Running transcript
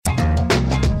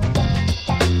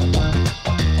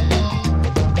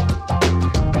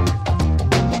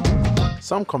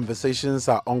Some conversations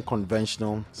are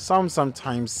unconventional, some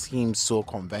sometimes seem so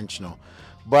conventional.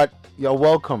 But you're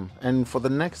welcome. And for the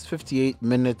next 58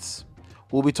 minutes,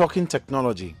 we'll be talking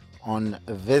technology on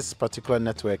this particular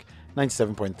network,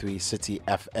 97.3 City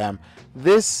FM.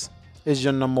 This is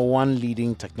your number one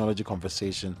leading technology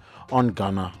conversation on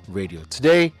Ghana Radio.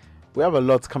 Today, we have a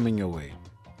lot coming your way.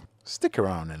 Stick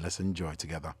around and let's enjoy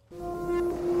together.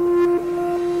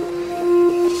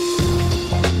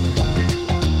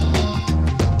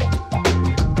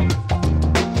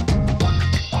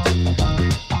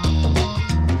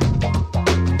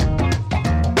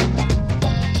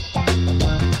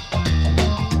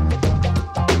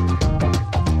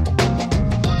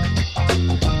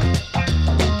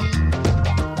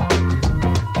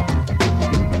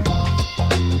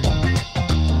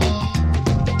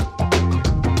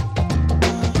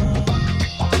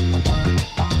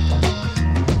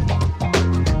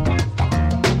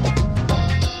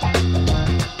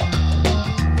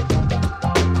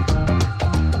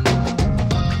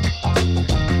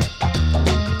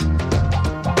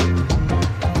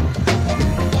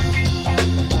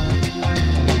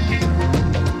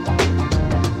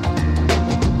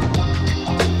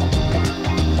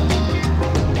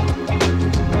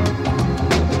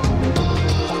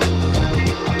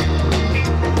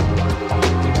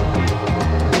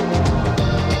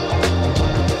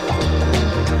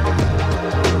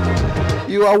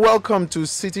 You are welcome to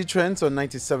City Trends on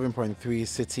 97.3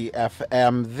 City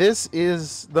FM. This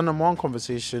is the number one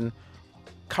conversation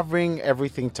covering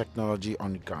everything technology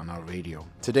on Ghana Radio.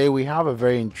 Today we have a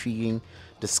very intriguing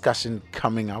discussion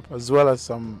coming up, as well as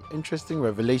some interesting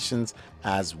revelations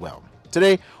as well.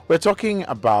 Today we're talking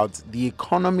about the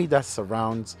economy that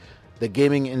surrounds the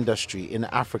gaming industry in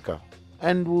Africa,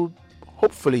 and we'll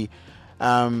hopefully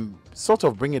sort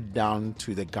of bring it down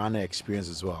to the Ghana experience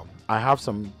as well. I have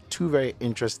two very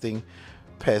interesting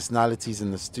personalities in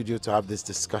the studio to have this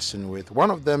discussion with. One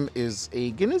of them is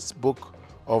a Guinness Book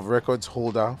of Records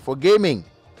holder for gaming.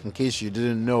 In case you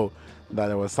didn't know that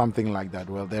there was something like that,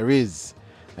 well, there is.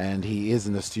 And he is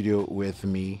in the studio with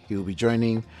me. He will be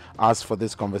joining us for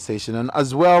this conversation. And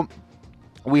as well,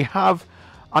 we have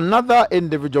another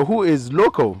individual who is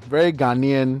local, very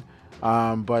Ghanaian,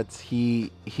 but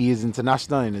he is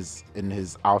international in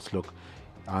his outlook.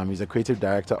 He's a creative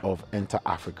director of Enter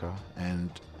Africa, and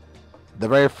the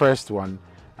very first one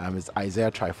is Isaiah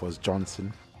Tryphos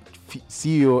Johnson,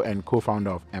 CEO and co-founder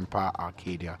of Empire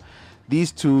Arcadia.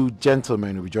 These two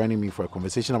gentlemen will be joining me for a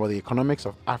conversation about the economics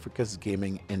of Africa's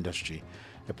gaming industry.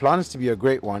 The plan is to be a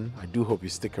great one. I do hope you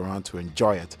stick around to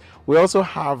enjoy it. We also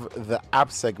have the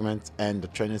app segment and the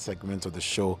training segment of the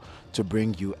show to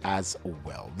bring you as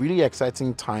well. Really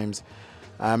exciting times.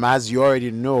 As you already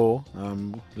know,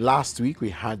 last week we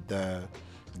had the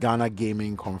Ghana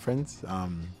Gaming Conference,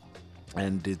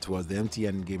 and it was the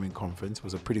MTN Gaming Conference. It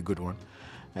was a pretty good one,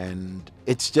 and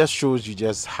it just shows you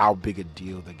just how big a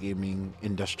deal the gaming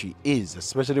industry is,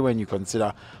 especially when you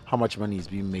consider how much money is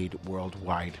being made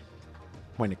worldwide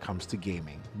when it comes to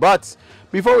gaming. But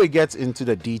before we get into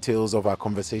the details of our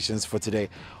conversations for today,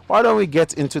 why don't we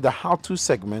get into the how-to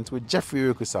segment with Jeffrey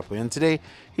Rikusapo. And today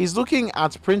he's looking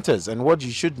at printers and what you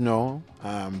should know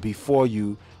before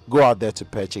you go out there to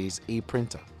purchase a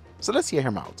printer. So let's hear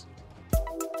him out.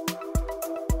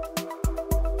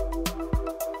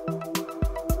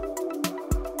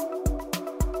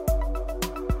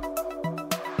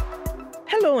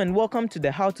 Hello and welcome to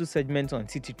the how-to segment on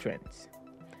City Trends.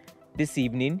 This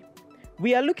evening,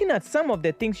 we are looking at some of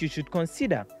the things you should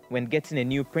consider when getting a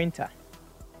new printer.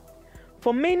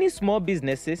 For many small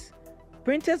businesses,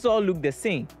 printers all look the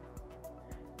same.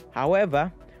 However,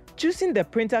 choosing the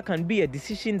printer can be a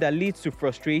decision that leads to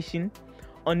frustration,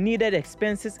 unneeded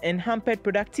expenses, and hampered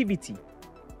productivity.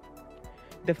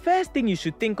 The first thing you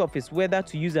should think of is whether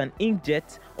to use an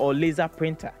inkjet or laser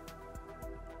printer.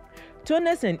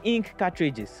 Toners and ink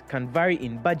cartridges can vary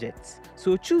in budgets,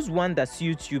 so choose one that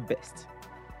suits you best.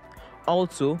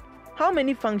 Also, how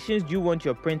many functions do you want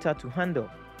your printer to handle?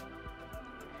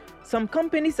 Some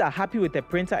companies are happy with a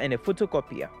printer and a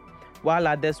photocopier, while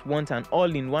others want an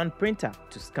all-in-one printer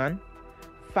to scan,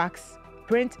 fax,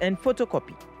 print, and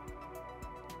photocopy.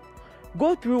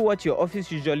 Go through what your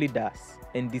office usually does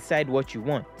and decide what you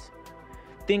want.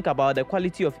 Think about the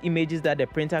quality of images that the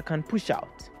printer can push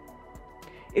out.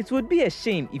 It would be a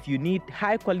shame if you need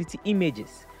high-quality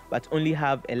images but only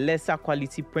have a lesser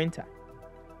quality printer.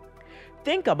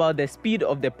 Think about the speed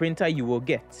of the printer you will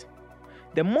get.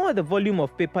 The more the volume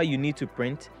of paper you need to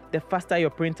print, the faster your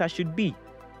printer should be.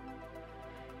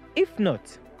 If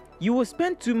not, you will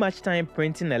spend too much time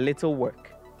printing a little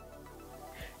work.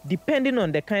 Depending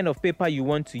on the kind of paper you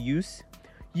want to use,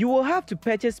 You will have to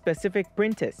purchase specific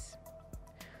printers.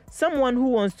 Someone who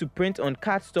wants to print on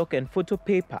cardstock and photo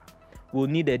paper will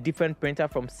need a different printer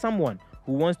from someone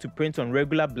who wants to print on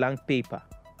regular blank paper.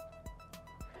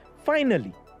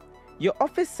 Finally, your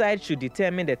office side should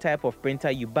determine the type of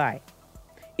printer you buy.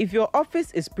 If your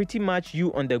office is pretty much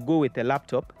you on the go with a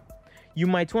laptop, you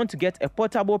might want to get a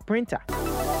portable printer.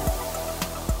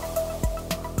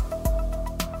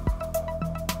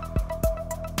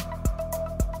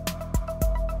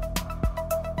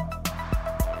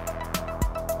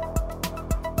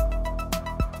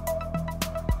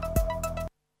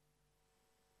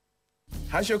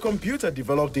 Has your computer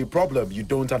developed a problem you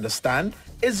don't understand?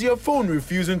 Is your phone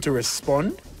refusing to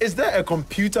respond? Is there a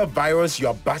computer virus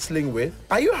you're battling with?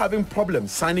 Are you having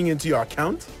problems signing into your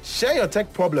account? Share your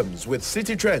tech problems with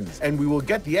City Trends and we will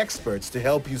get the experts to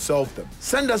help you solve them.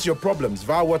 Send us your problems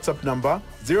via WhatsApp number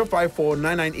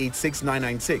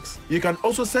 054-9986-996. You can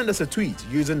also send us a tweet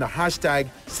using the hashtag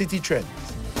CityTrends.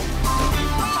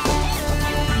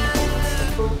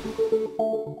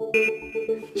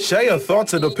 Share your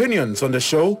thoughts and opinions on the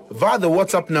show via the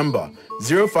WhatsApp number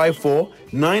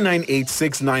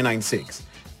 054-9986-996.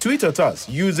 Tweet at us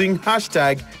using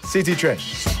hashtag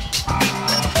CityTrends.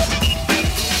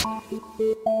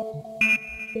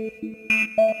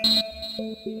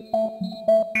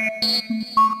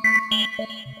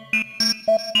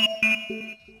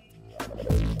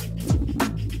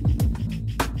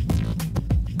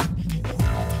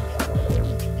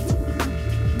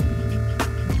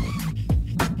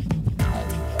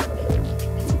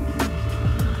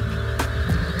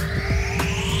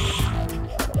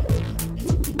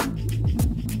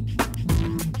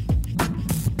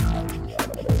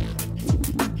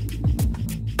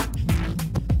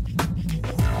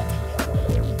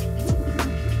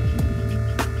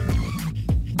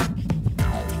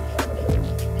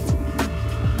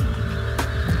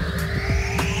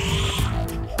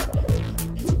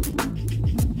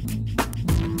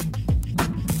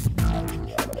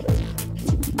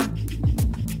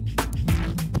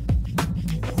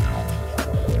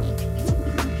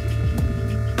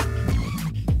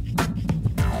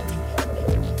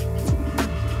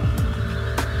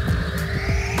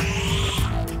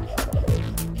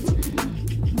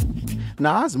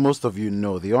 Now, as most of you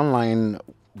know, the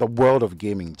world of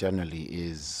gaming generally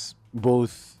is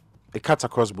it cuts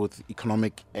across both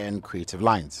economic and creative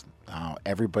lines. Now,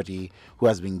 everybody who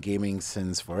has been gaming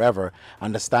since forever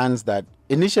understands that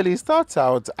initially it starts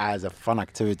out as a fun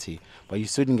activity, but you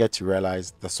soon get to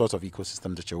realize the sort of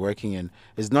ecosystem that you're working in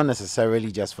is not necessarily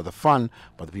just for the fun,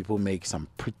 but the people make some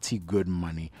pretty good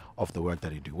money off the work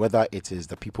that they do. Whether it is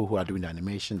the people who are doing the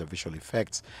animation, the visual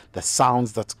effects, the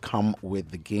sounds that come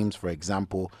with the games, for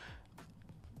example,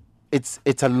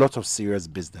 it's a lot of serious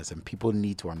business, and people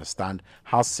need to understand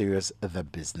how serious the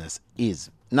business is.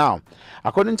 Now,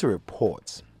 according to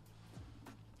reports,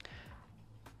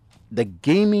 the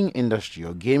gaming industry,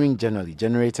 or gaming generally,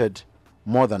 generated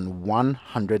more than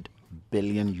 100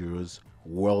 billion euros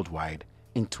worldwide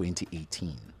in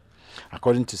 2018.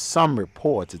 According to some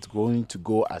reports, it's going to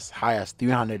go as high as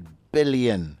 300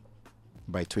 billion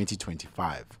by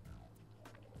 2025.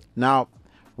 Now,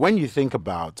 when you think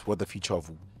about what the future of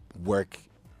work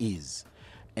is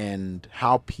and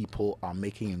how people are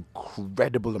making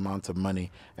incredible amounts of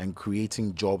money and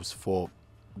creating jobs for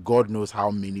God knows how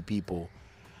many people,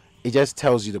 it just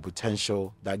tells you the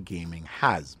potential that gaming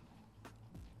has.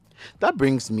 That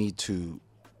brings me to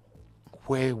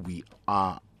where we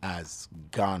are as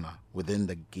Ghana within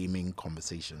the gaming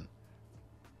conversation.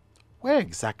 Where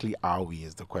exactly are we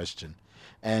is the question,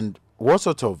 and what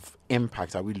sort of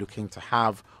impact are we looking to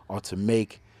have or to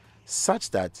make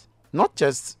such that not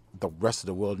just the rest of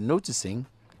the world noticing,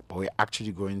 but we're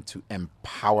actually going to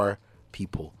empower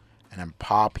people and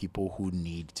empower people who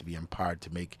need to be empowered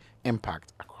to make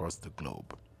impact across the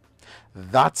globe.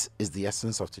 That is the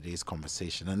essence of today's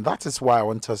conversation, and that is why I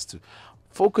want us to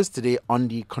focus today on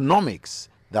the economics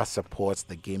that supports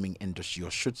the gaming industry,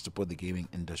 or should support the gaming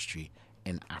industry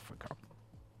in Africa.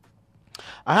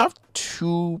 I have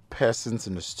two persons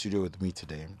in the studio with me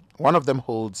today. One of them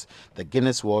holds the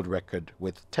Guinness World Record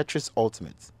with Tetris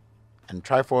Ultimate, and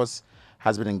Triforce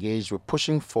has been engaged with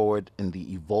pushing forward in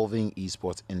the evolving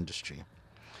esports industry.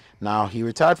 Now, he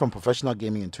retired from professional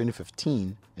gaming in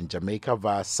 2015 in Jamaica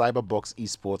via Cyberbox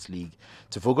Esports League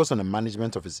to focus on the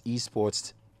management of his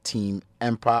esports team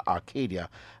Empire Arcadia,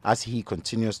 as he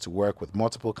continues to work with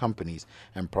multiple companies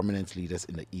and prominent leaders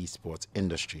in the esports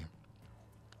industry.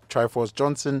 Triforce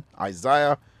Johnson,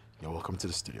 Isaiah, you're welcome to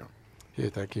the studio. Yeah,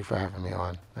 thank you for having me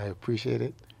on. I appreciate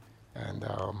it. And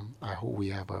I hope we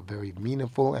have a very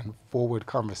meaningful and forward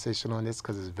conversation on this,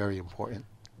 because it's very important.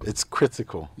 It's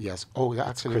critical. Yes. Oh,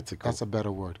 actually, critical. that's a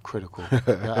better word, critical.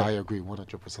 Yeah, I agree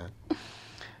 100%.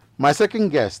 My second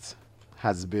guest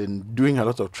has been doing a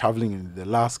lot of traveling in the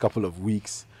last couple of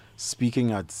weeks,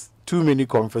 speaking at too many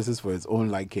conferences for his own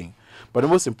liking, but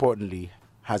most importantly,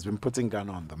 has been putting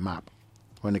Ghana on the map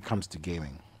when it comes to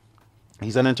gaming.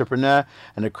 He's an entrepreneur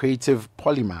and a creative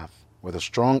polymath with a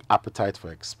strong appetite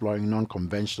for exploring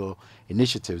non-conventional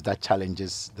initiatives that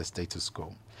challenges the status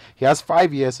quo. He has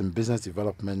 5 years in business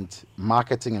development,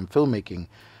 marketing, and filmmaking,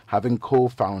 having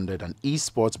co-founded an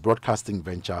esports broadcasting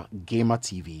venture, Gamer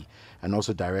TV, and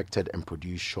also directed and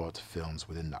produced short films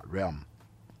within that realm.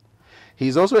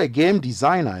 He's also a game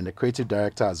designer and a creative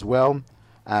director, as well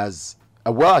as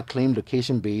a well-acclaimed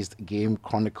location-based game,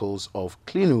 Chronicles of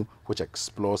Klinu, which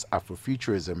explores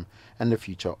Afrofuturism and the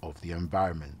future of the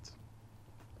environment.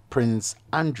 Prince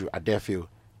Andrew Adefio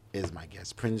is my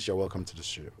guest. Prince, you're welcome to the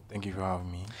show. Thank you for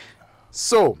having me.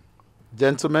 So,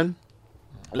 gentlemen,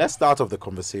 let's start off the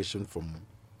conversation from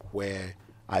where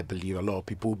I believe a lot of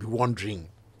people will be wondering.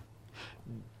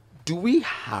 Do we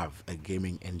have a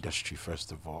gaming industry,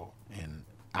 first of all, in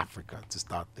Africa to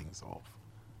start things off?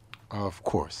 Of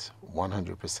course,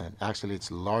 100%. Actually,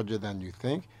 it's larger than you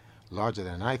think, larger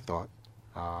than I thought.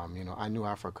 I knew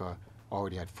Africa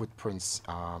already had footprints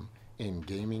in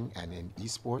gaming and in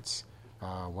esports,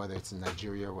 whether it's in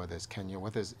Nigeria, whether it's Kenya,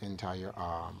 whether it's entire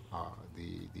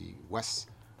the west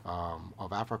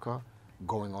of Africa,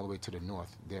 going all the way to the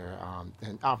north. There,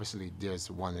 and obviously there's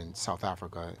one in South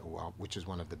Africa, which is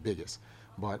one of the biggest.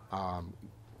 But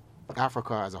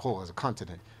Africa as a whole, as a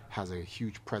continent, has a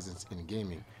huge presence in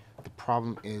gaming. The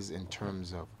problem is in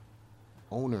terms of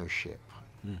ownership,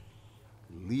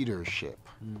 leadership.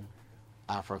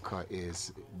 Africa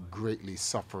is greatly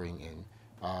suffering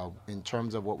in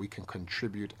terms of what we can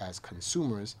contribute as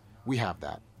consumers. We have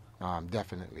that,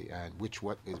 definitely, and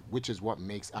which is what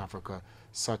makes Africa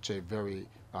such a very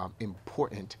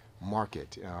important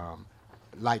market.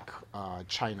 Like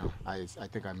China, I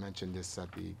think I mentioned this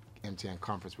at the MTN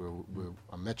conference where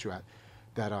I met you at,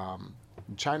 that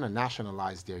China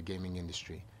nationalized their gaming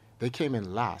industry. They came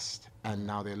in last, and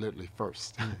now they're literally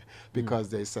first, because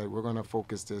they said, we're going to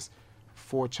focus this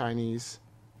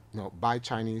by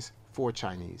Chinese, for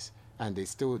Chinese. And they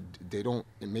don't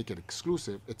make it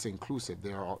exclusive, it's inclusive.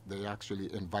 They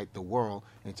actually invite the world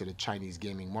into the Chinese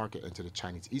gaming market, into the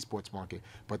Chinese esports market,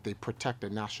 but they protect the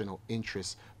national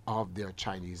interests of their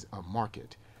Chinese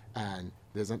market. And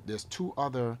there's two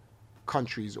other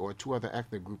countries or two other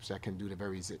ethnic groups that can do the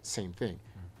very same thing.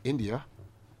 India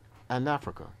and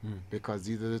Africa, because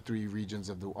these are the three regions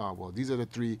of the these are the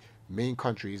three main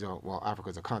countries. Africa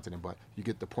is a continent, but you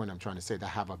get the point I'm trying to say, that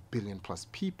have 1 billion plus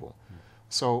people.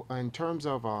 So in terms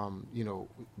of do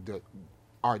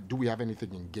we have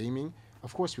anything in gaming?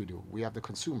 Of course we do. We have the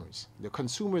consumers. The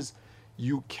consumers,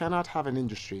 you cannot have an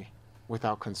industry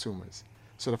without consumers.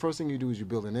 So the first thing you do is you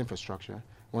build an infrastructure.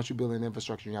 Once you build an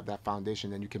infrastructure, you have that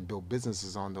foundation, then you can build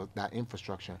businesses on that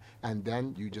infrastructure. And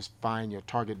then you just find your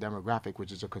target demographic,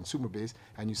 which is your consumer base,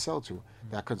 and you sell to.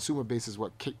 That consumer base is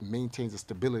what maintains the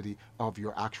stability of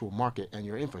your actual market and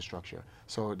your infrastructure.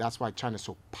 So that's why China's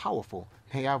so powerful.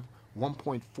 They have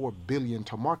 1.4 billion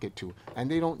to market to,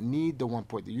 and they don't need the 1.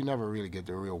 You never really get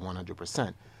the real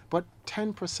 100%. But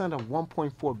 10% of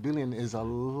 1.4 billion is a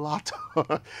lot.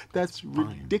 That's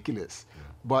ridiculous. Yeah.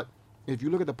 But if you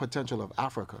look at the potential of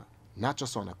Africa, not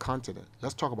just on a continent,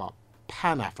 let's talk about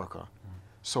Pan-Africa.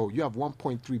 So you have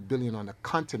 1.3 billion on the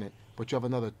continent, but you have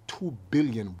another 2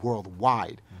 billion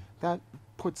worldwide. That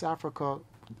puts Africa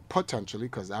potentially,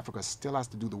 because Africa still has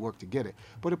to do the work to get it,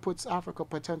 but it puts Africa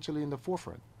potentially in the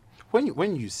forefront.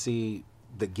 When you say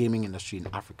the gaming industry in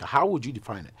Africa, how would you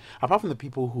define it? Apart from the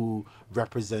people who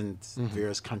represent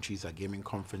various countries at gaming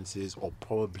conferences, or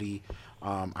probably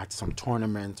at some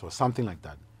tournament or something like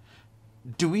that,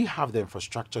 do we have the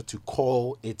infrastructure to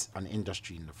call it an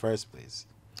industry in the first place?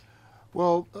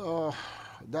 Well,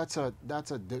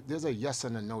 there's a yes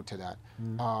and a no to that,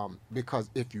 because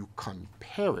if you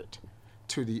compare it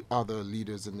to the other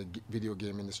leaders in the video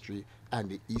game industry and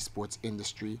the esports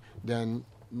industry, then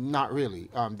not really.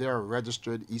 There are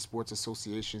registered esports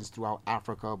associations throughout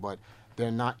Africa, but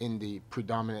they're not in the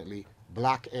predominantly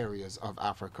black areas of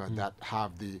Africa that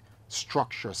have the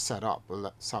structure set up.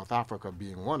 South Africa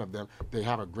being one of them, they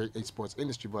have a great esports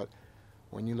industry, but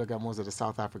when you look at most of the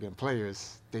South African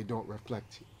players, they don't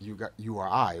reflect you or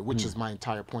I, which is my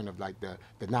entire point of like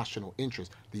the national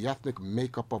interest. The ethnic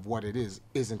makeup of what it is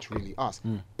isn't really us.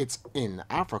 It's in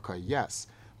Africa, yes,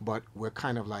 but we're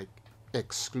kind of like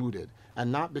excluded. And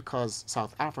not because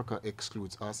South Africa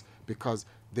excludes us, because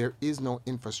there is no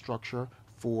infrastructure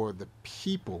for the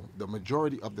people, the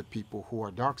majority of the people who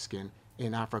are dark skinned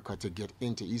in Africa to get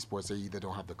into esports. They either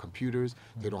don't have the computers,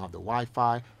 they don't have the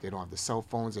Wi-Fi, they don't have the cell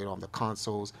phones, they don't have the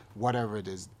consoles, whatever it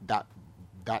is, that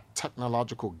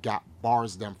technological gap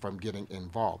bars them from getting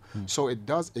involved. So it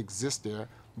does exist there,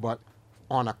 but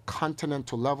on a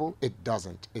continental level, it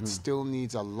doesn't. It still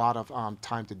needs a lot of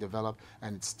time to develop,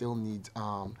 and it still needs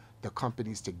the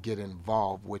companies to get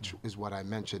involved, which is what I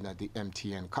mentioned at the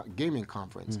MTN gaming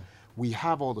conference. We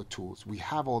have all the tools, we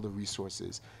have all the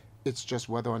resources. It's just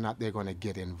whether or not they're going to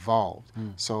get involved.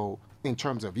 So in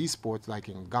terms of esports, like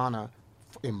in Ghana,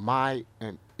 in my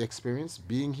experience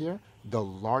being here, the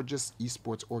largest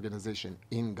esports organization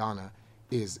in Ghana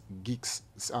is Geeks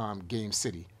Game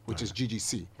City, which is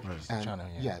GGC. And, Channel,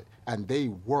 and they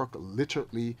work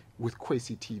literally with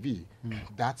Kwesi TV.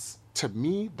 That's, to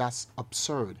me, that's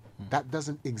absurd. That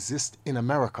doesn't exist in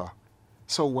America.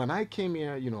 So when I came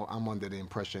here, you know, I'm under the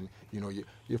impression, you know,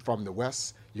 you're from the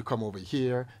West, you come over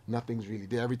here, nothing's really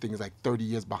there, everything is like 30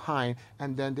 years behind,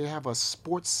 and then they have a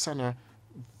sports center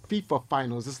FIFA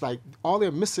finals. It's like all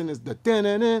they're missing is the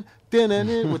din-in-in,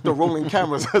 din-in-in with the rolling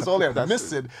cameras. That's all they're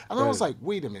missing. And I was like,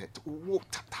 wait a minute,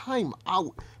 time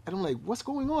out. And I'm like, what's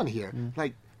going on here?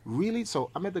 Like, really?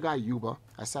 So I met the guy Yuba.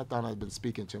 I sat down, I've been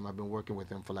speaking to him. I've been working with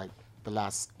him for like the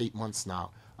last 8 months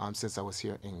now, since I was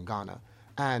here in Ghana.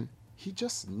 And he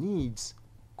just needs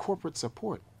corporate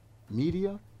support,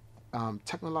 media,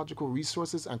 technological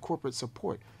resources, and corporate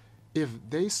support. If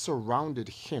they surrounded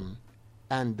him,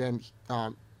 and then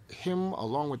him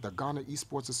along with the Ghana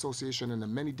Esports Association and the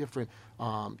many different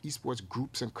esports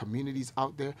groups and communities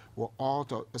out there were all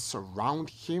to surround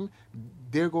him,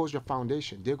 there goes your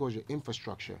foundation, there goes your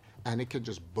infrastructure, and it can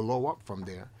just blow up from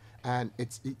there. And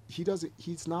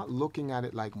he's not looking at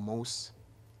it like most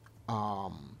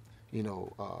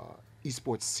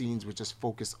esports scenes, which just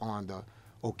focus on the,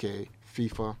 okay,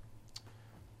 FIFA,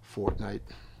 Fortnite,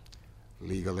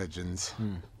 League of Legends,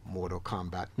 Mortal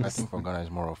Kombat. I think for Ghana is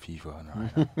more of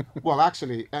FIFA. Right? Well,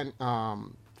 actually, and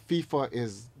FIFA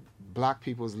is Black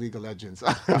people's League of Legends.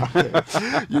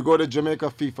 You go to Jamaica,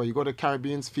 FIFA. You go to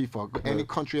Caribbean's FIFA. Any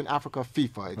country in Africa,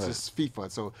 FIFA. It's just FIFA.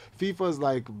 So FIFA is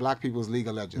like Black people's League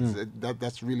of Legends.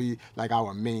 That's really like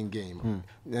our main game.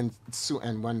 And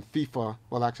when FIFA,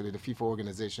 well, actually, the FIFA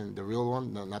organization, the real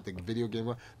one, no, not the video game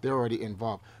one, they're already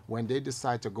involved. When they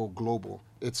decide to go global,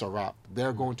 it's a wrap.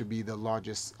 They're going to be the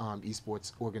largest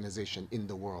esports organization in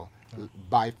the world,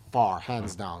 by far,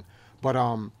 hands down. But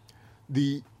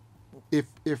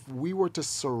if we were to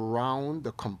surround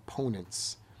the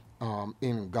components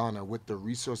in Ghana with the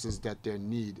resources that they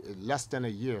need, less than a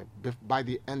year, by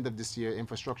the end of this year,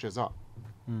 infrastructure is up.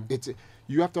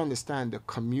 You have to understand the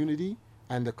community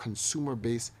and the consumer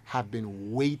base have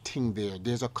been waiting there.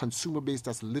 There's a consumer base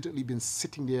that's literally been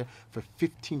sitting there for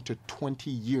 15 to 20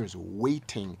 years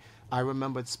waiting. I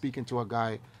remember speaking to a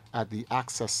guy at the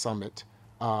Access Summit.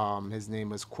 His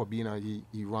name is Kwabena.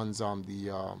 He runs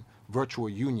the Virtual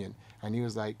Union. And he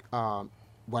was like,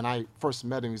 when I first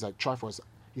met him, he's like, Triforce.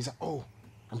 He's like, oh,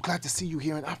 I'm glad to see you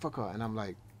here in Africa. And I'm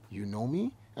like, you know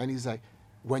me? And he's like,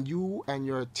 when you and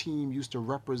your team used to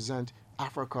represent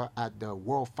Africa at the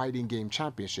World Fighting Game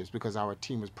Championships, because our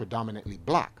team was predominantly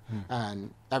Black,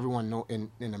 and everyone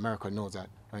in America knows that,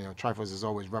 you know, Triforce is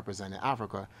always representing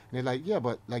Africa. And they're like, yeah,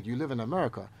 but like you live in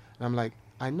America. And I'm like,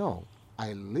 I know,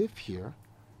 I live here,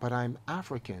 but I'm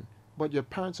African. But your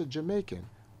parents are Jamaican.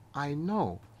 I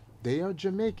know. They are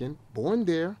Jamaican, born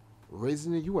there, raised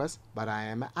in the U.S., but I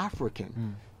am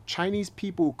African. Chinese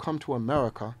people who come to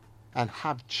America and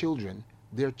have children,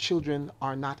 their children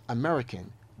are not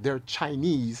American. They're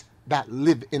Chinese that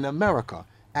live in America.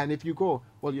 And if you go,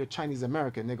 well, you're Chinese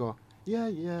American, they go,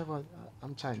 yeah, but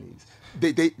I'm Chinese.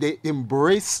 They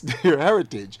embrace their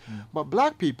heritage. But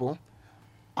Black people,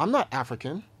 I'm not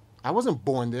African. I wasn't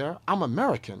born there. I'm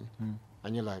American.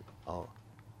 And you're like, oh,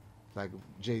 like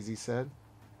Jay-Z said,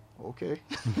 okay.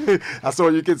 That's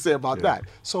all you can say about that.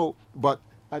 So, but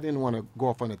I didn't want to go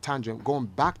off on a tangent. Going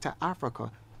back to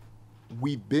Africa,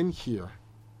 we've been here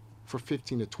for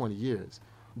 15 to 20 years.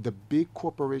 The big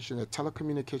corporations, the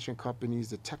telecommunication companies,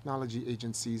 the technology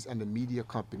agencies, and the media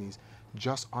companies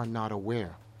just are not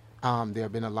aware. There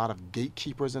have been a lot of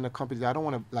gatekeepers in the companies. I don't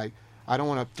want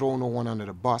to throw no one under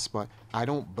the bus, but I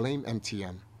don't blame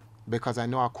MTN because I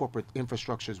know how corporate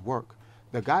infrastructures work.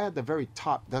 The guy at the very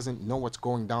top doesn't know what's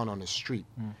going down on the street.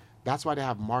 That's why they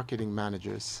have marketing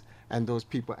managers and those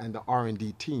people and the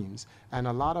R&D teams. And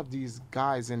a lot of these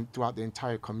guys throughout the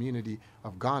entire community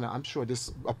of Ghana, I'm sure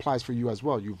this applies for you as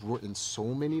well. You've written so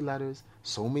many letters,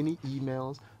 so many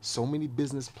emails, so many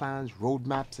business plans,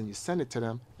 roadmaps, and you send it to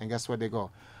them, and guess what they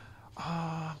go?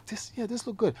 this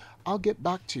look good. I'll get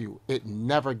back to you. It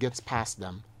never gets past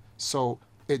them. So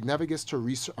it never gets to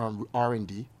research,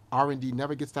 R&D. R&D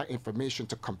never gets that information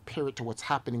to compare it to what's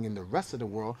happening in the rest of the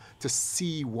world to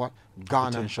see what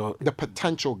the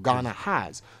potential Ghana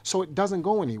has. So it doesn't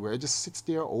go anywhere. It just sits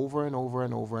there over and over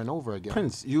and over and over again.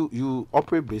 Prince, you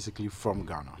operate basically from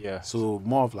Ghana. Yeah. So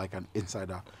more of like an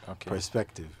insider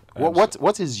perspective. Um,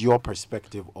 What is your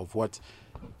perspective of what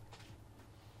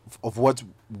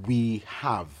we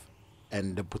have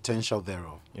and the potential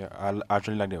thereof? Yeah, I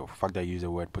actually like the fact that you use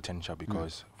the word potential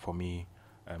because for me,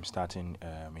 starting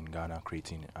in Ghana,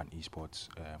 creating an esports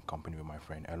company with my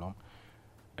friend Elon,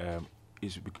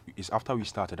 is after we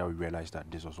started that we realized that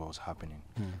this was what was happening.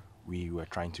 We were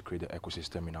trying to create the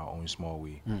ecosystem in our own small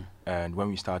way. And when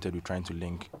we started, we were trying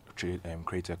to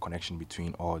create a connection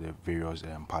between all the various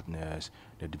partners,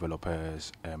 the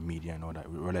developers, media and all that.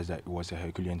 We realized that it was a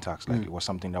Herculean task. Like it was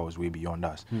something that was way beyond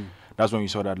us. That's when we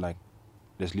saw that like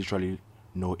there's literally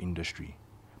no industry.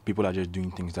 People are just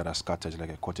doing things that are scattered like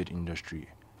a cottage industry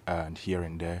and here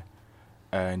and there.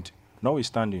 And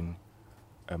notwithstanding,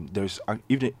 there's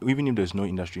even if there's no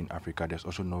industry in Africa, there's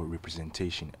also no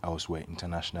representation elsewhere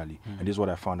internationally. And this is what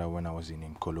I found out when I was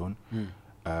in Cologne.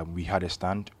 We had a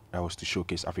stand that was to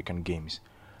showcase African games.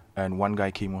 And one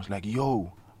guy came and was like,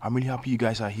 yo, I'm really happy you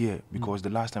guys are here because the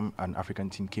last time an African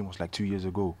team came was like 2 years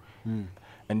ago.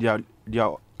 And they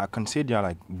are I can say they are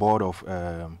like bored of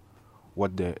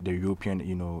what the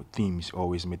European themes,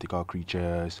 always mythical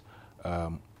creatures,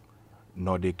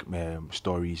 Nordic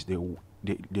stories.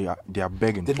 They are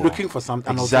begging. They're looking for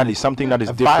something. Exactly, something that is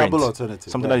a different. viable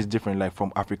alternative. Something that is different, like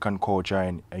from African culture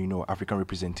and African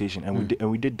representation.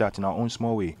 And we did that in our own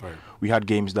small way. Right. We had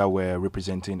games that were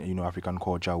representing African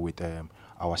culture with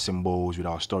our symbols, with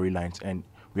our storylines. And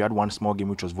we had one small game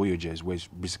which was Voyagers, where it's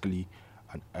basically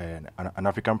an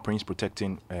African prince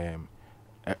protecting an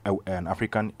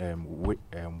African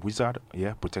wizard,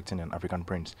 protecting an African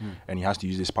prince, and he has to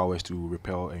use his powers to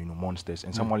repel monsters.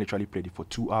 And someone literally played it for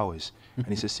 2 hours, and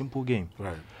it's a simple game.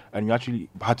 Right. And you actually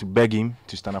had to beg him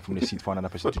to stand up from the seat for another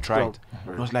person to try it.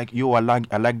 It was like, yo, I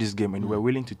like this game, and we're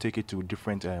willing to take it to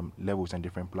different levels and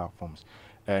different platforms.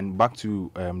 And back to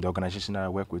the organization that I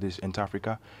work with is Enter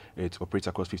Africa. It operates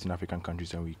across 15 African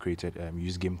countries, and we created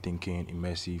use game thinking,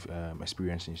 immersive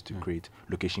experiences to create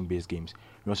location-based games.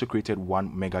 We also created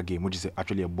one mega game, which is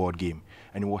actually a board game.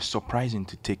 And it was surprising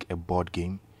to take a board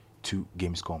game to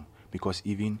Gamescom because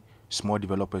even small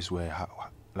developers were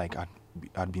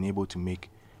had been able to make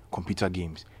computer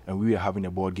games, and we were having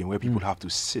a board game where people have to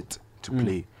sit to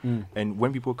play. And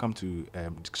when people come to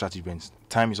such events,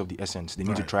 time is of the essence. They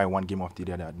need to try one game after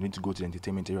the other. They need to go to the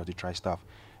entertainment area to try stuff.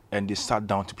 And they sat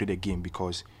down to play the game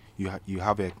because you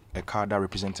have a card that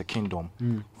represents a kingdom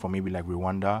from maybe like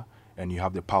Rwanda, and you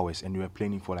have the powers, and you were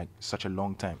playing for like such a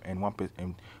long time. And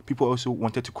and people also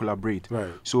wanted to collaborate.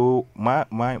 Right. So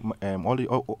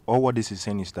all what this is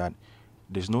saying is that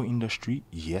there's no industry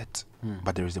yet,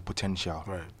 but there is the potential.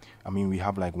 Right. I mean, we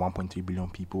have like 1.3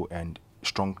 billion people and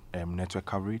strong network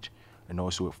coverage, and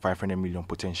also 500 million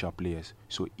potential players.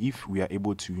 So if we are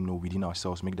able to, within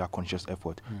ourselves, make that conscious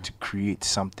effort to create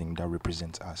something that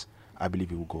represents us, I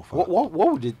believe it will go far. What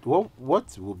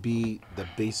would be the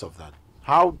base of that?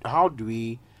 How do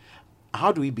we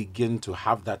begin to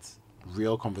have that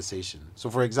real conversation?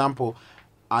 So, for example,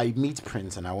 I meet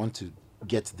Prince and I want to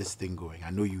get this thing going.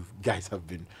 I know you guys have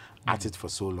been at it for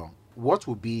so long. What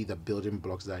would be the building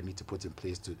blocks that I need to put in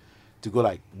place to go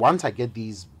like, once I get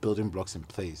these building blocks in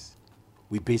place,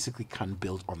 we basically can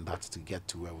build on that to get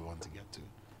to where we want to get to?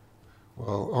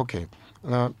 Well, okay.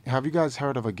 Have you guys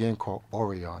heard of a game called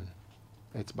Orion?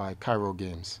 It's by Cairo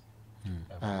Games.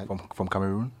 From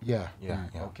Cameroon? Yeah. Yeah.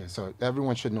 Okay, so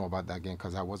everyone should know about that game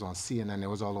because I was on CNN. It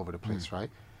was all over the place, right?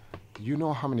 You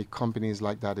know how many companies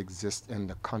like that exist in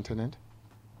the continent?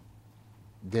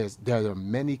 There are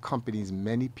many companies,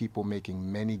 many people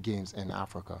making many games in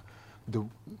Africa.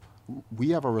 We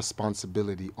have a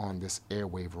responsibility on this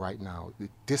airwave right now.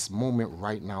 This moment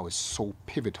right now is so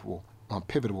pivotal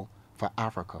for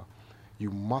Africa. You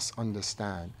must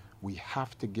understand we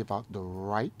have to give out the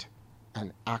right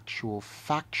and actual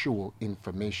factual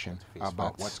information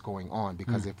about what's going on,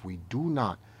 because if we do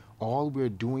not, all we're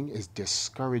doing is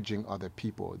discouraging other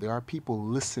people. There are people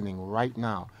listening right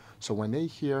now. So when they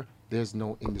hear there's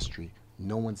no industry,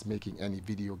 no one's making any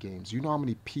video games, you know how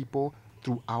many people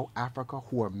throughout Africa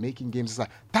who are making games? It's like,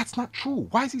 that's not true.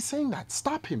 Why is he saying that?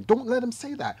 Stop him. Don't let him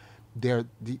say that.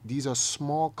 These are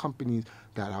small companies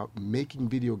that are making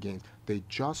video games. They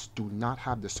just do not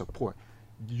have the support.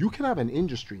 You can have an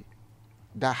industry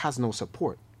that has no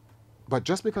support. But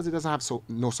just because it doesn't have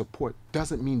no support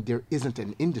doesn't mean there isn't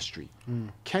an industry.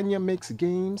 Kenya makes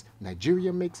games,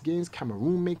 Nigeria makes games,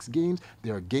 Cameroon makes games.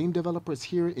 There are game developers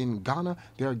here in Ghana.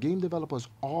 There are game developers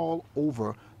all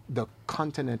over the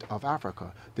continent of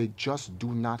Africa. They just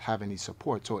do not have any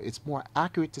support. So it's more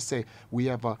accurate to say we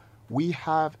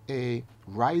have a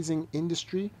rising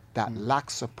industry that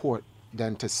lacks support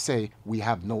than to say we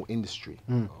have no industry.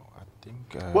 Oh, I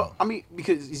think. Well, I mean,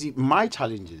 because you see, my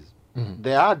challenge is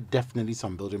there are definitely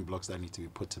some building blocks that need to be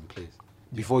put in place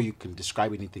before you can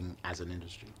describe anything as an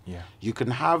industry. Yeah. You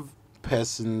can have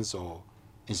persons or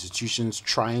institutions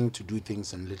trying to do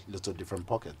things in little different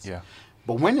pockets. Yeah.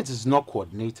 But when it is not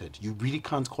coordinated, you really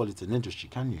can't call it an industry,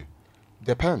 can you?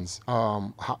 Depends.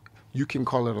 You can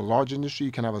call it a large industry.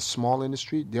 You can have a small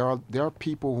industry. There are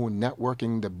people who are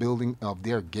networking the building of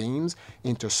their games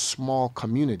into small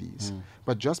communities.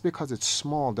 But just because it's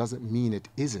small doesn't mean it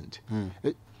isn't.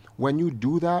 When you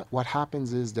do that, what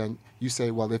happens is then you say,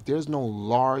 well, if there's no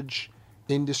large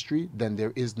industry, then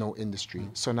there is no industry.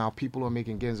 So now people are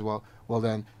making games. Well,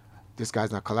 then this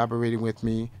guy's not collaborating with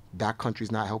me. That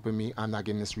country's not helping me. I'm not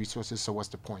getting this resources. So what's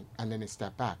the point? And then they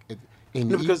step back.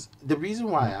 No, because the reason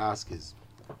why I ask is,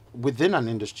 within an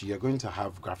industry, you're going to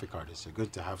have graphic artists, you're going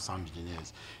to have sound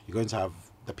engineers, you're going to have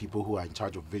the people who are in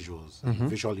charge of visuals,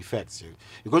 visual effects.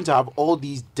 You're going to have all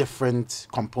these different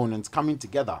components coming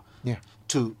together. Yeah.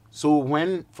 So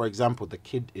when, for example, the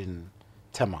kid in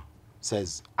Tema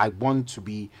says, I want to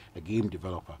be a game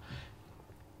developer,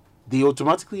 they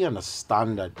automatically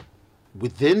understand that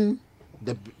within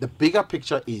the bigger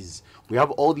picture is we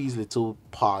have all these little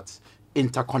parts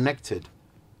interconnected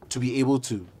to be able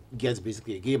to get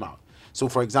basically a game out. So,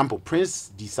 for example, Prince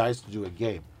decides to do a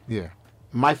game. Yeah.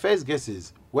 My first guess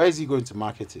is, where is he going to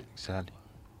market it? Exactly.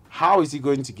 How is he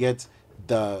going to get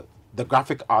the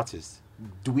graphic artist?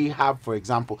 Do we have, for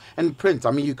example, and Prince?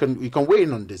 I mean, you can weigh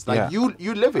in on this. Like you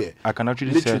live here. I can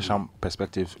actually share some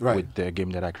perspectives Right. with the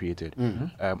game that I created.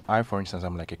 I, for instance,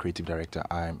 I'm like a creative director.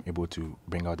 I'm able to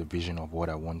bring out the vision of what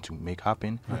I want to make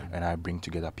happen, and I bring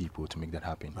together people to make that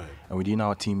happen. Right. And within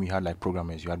our team, we had like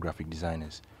programmers, you had graphic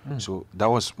designers. So that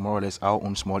was more or less our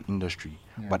own small industry.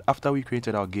 But after we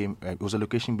created our game, it was a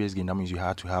location-based game. That means you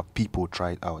had to have people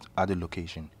try it out at the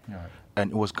location.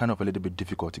 And it was kind of a little bit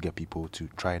difficult to get people to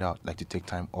try it out, like to take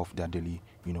time off their daily,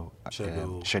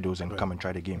 schedules and come and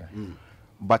try the game.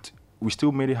 But we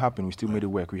still made it happen. We still made it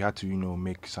work. We had to,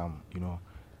 make some,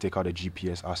 take out the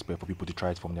GPS aspect for people to try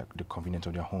it from the convenience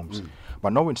of their homes.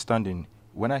 But notwithstanding,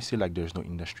 when I say like there's no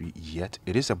industry yet,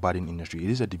 it is a budding industry. It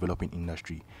is a developing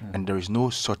industry, and there is no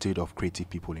shortage of creative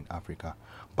people in Africa.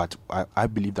 But I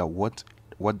believe that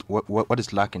what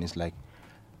is lacking is like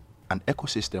an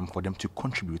ecosystem for them to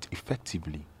contribute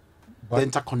effectively. The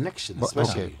interconnection,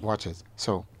 especially. Okay, watch it.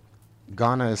 So,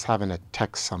 Ghana is having a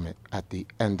tech summit at the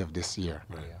end of this year,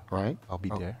 right? I'll be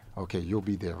there. Okay, you'll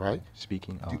be there, right?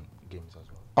 Speaking on games as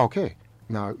well. Okay.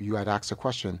 Now, you had asked a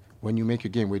question. When you make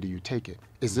your game, where do you take it?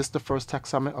 Is this the first tech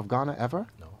summit of Ghana ever?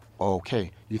 No.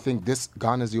 Okay. You think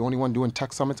Ghana is the only one doing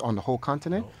tech summits on the whole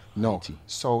continent? No. Haiti.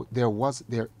 So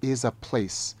there is a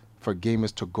place for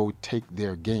gamers to go take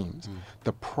their games.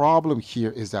 The problem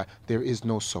here is that there is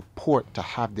no support to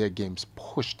have their games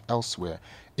pushed elsewhere.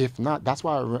 If not, that's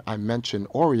why I mentioned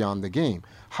Orion, the game.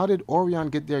 How did Orion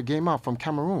get their game out from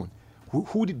Cameroon?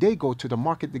 Who did they go to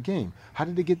market the game? How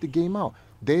did they get the game out?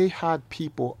 They had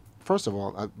people, first of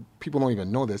all, people don't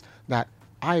even know this, that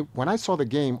when I saw the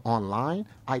game online,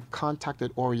 I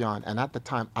contacted Orion, and at the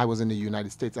time I was in the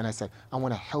United States, and I said, I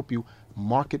want to help you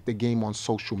market the game on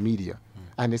social media.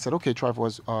 And they said, okay,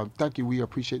 Triforce, thank you, we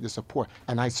appreciate the support.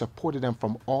 And I supported them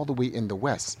from all the way in the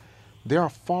West. There are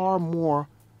far more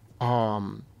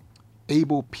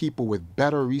able people with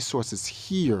better resources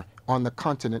here on the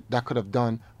continent that could have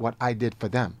done what I did for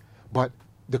them. But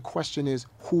the question is,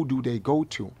 who do they go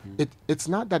to? It's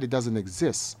not that it doesn't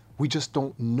exist. We just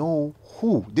don't know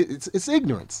who. It's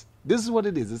ignorance. This is what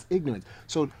it is. It's ignorance.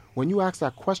 So when you ask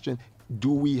that question,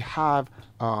 do we have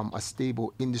a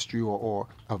stable industry or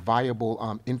a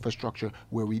viable infrastructure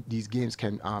where these games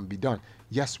can be done?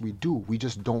 Yes, we do. We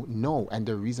just don't know. And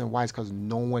the reason why is because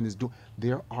no one is doing.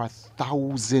 There are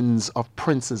thousands of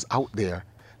princes out there.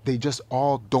 They just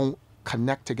all don't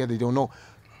connect together. They don't know.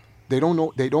 They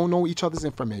don't know each other's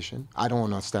information. I don't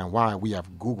understand why. We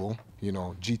have Google,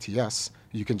 GTS.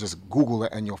 You can just Google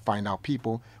it and you'll find out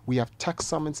people. We have tech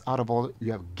summits out of all.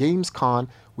 You have Gamescom.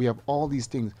 We have all these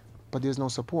things, but there's no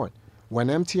support. When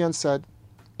MTN said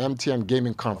MTN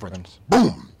Gaming Conference,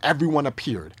 boom, everyone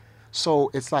appeared. So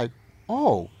it's like,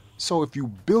 oh, so if you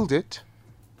build it,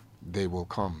 they will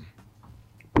come.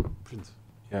 Prince.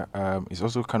 Yeah, it's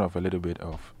also kind of a little bit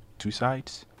of two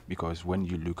sides, because when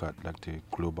you look at like the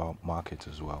global market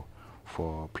as well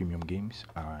for premium games,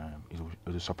 it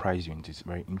will surprise you, and it's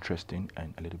very interesting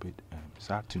and a little bit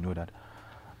sad to know that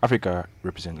Africa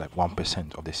represents like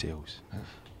 1% of the sales.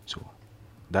 So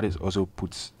that is also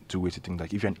puts two ways to think,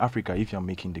 like if you're in Africa, if you're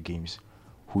making the games,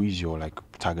 who is your like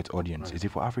target audience? Right. Is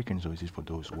it for Africans or is it for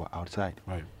those who are outside?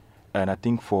 Right. And I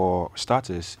think for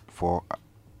starters, for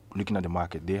looking at the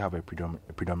market, they have a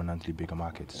predominantly bigger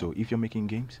market. So if you're making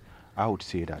games, I would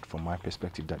say that from my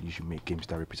perspective that you should make games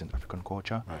that represent African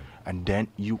culture, Right. and then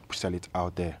you sell it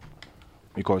out there.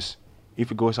 Because if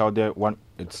it goes out there, one,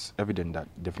 it's evident that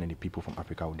definitely people from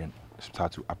Africa will then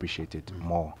start to appreciate it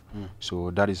more.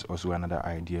 So that is also another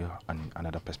idea and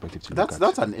another perspective to look at.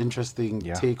 That's an interesting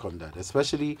Yeah. take on that,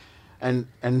 especially, and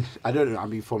I don't know. I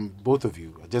mean, from both of you,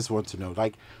 I just want to know,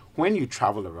 like, when you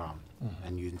travel around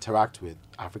and you interact with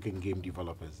African game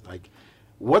developers, like,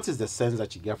 what is the sense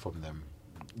that you get from them?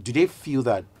 Do they feel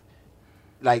that,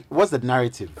 like, what's the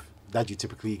narrative that you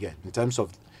typically get in terms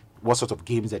of what sort of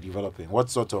games they're developing? What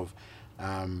sort of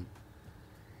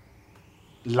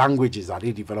languages are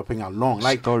they developing along?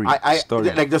 Like, Story.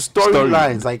 like the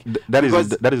storylines, like that is because,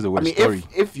 that is the word, I mean, story.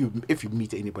 if you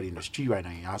meet anybody in the street right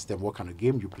now and you ask them what kind of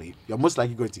game you play, you're most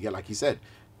likely going to get, like you said,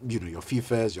 you know, your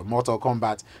FIFAs, your Mortal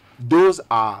Kombat. Those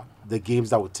are the games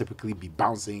that would typically be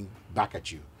bouncing back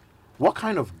at you. What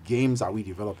kind of games are we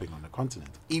developing on the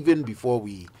continent, even before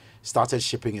we started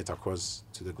shipping it across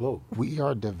to the globe? We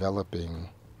are developing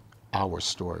our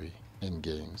story in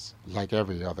games, like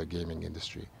every other gaming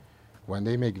industry. When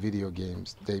they make video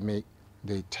games, they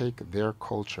take their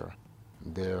culture,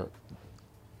 their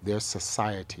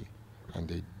society, and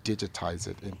they digitize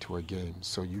it into a game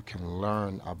so you can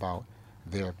learn about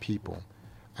their people.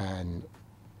 And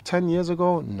 10 years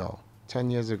ago, no. 10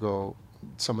 years ago,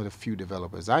 some of the few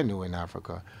developers I knew in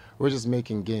Africa were just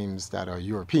making games that are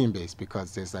European based,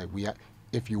 because there's like,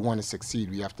 if you want to succeed,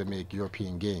 we have to make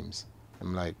European games.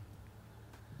 I'm like,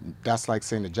 that's like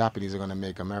saying the Japanese are going to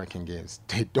make American games.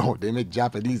 They don't. They make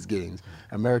Japanese games.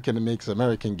 American makes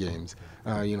American games.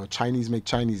 Chinese make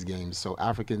Chinese games. So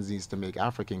Africans needs to make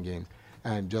African games.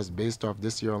 And just based off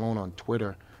this year alone on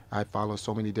Twitter, I follow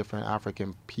so many different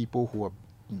African people who are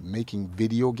making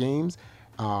video games,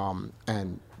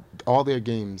 and all their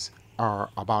games are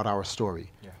about our story.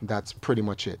 Yeah. That's pretty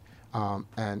much it.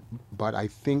 But I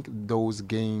think those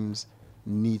games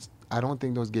I don't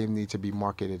think those games need to be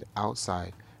marketed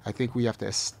outside. I think we have to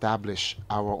establish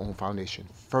our own foundation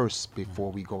first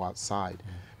before we go outside,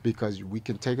 because we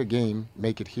can take a game,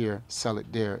 make it here, sell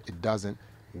it there, it doesn't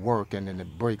work, and then it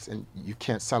breaks, and you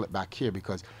can't sell it back here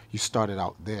because you started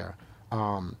out there.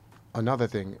 Another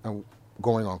thing,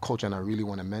 going on culture, and I really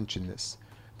want to mention this,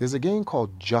 there's a game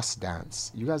called Just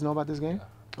Dance. You guys know about this game?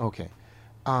 Yeah. Okay.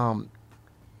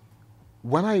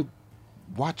 When I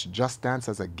watch Just Dance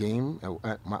as a game,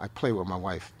 I play with my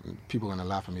wife. People are gonna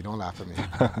laugh at me. Don't laugh at me.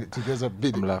 There's a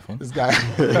video. I'm laughing. This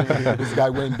guy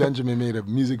Wayne Benjamin made a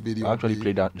music video. I actually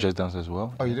played Just Dance as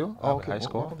well. Oh, you do? Oh, okay. High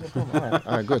score. All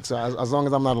right, good. So as long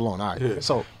as I'm not alone. All right. Yeah.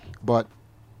 So, but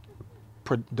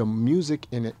the music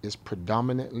in it is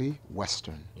predominantly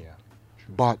Western. Yeah.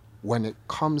 True. But when it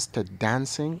comes to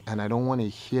dancing, and I don't want to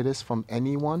hear this from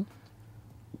anyone,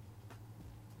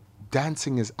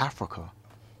 dancing is Africa.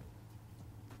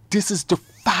 This is the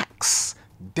facts.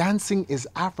 Dancing is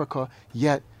Africa,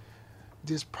 yet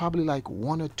there's probably like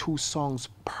 1 or 2 songs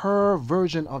per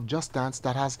version of Just Dance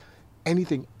that has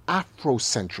anything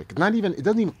Afrocentric. It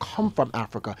doesn't even come from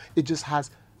Africa. It just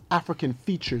has African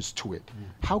features to it.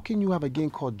 How can you have a game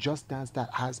called Just Dance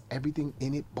that has everything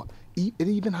in it, but it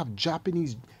even have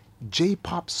Japanese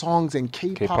J-pop songs and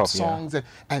K-pop songs, yeah,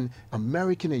 and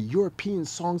American and European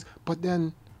songs, but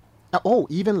then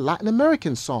even Latin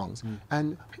American songs.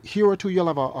 And here or two, you'll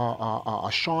have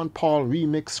a Sean Paul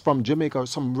remix from Jamaica, or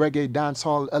some reggae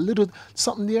dancehall, a little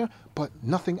something there, but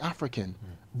nothing African.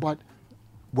 But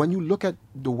when you look at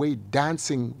the way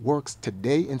dancing works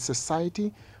today in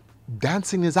society,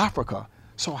 dancing is Africa.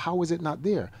 So how is it not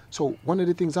there? So one of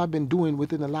the things I've been doing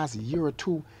within the last year or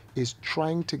two is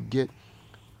trying to get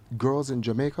girls in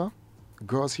Jamaica,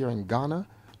 girls here in Ghana,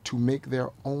 to make their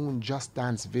own Just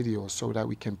Dance videos so that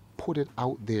we can put it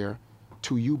out there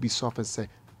to Ubisoft and say,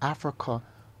 Africa,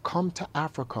 come to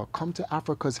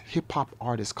Africa's hip-hop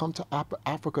artists, come to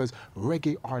Africa's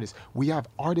reggae artists. We have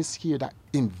artists here that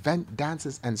invent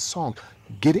dances and songs.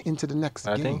 Get it into the next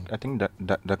game. I think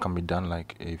that can be done,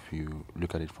 like, if you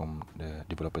look at it from the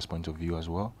developer's point of view as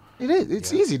well. It is.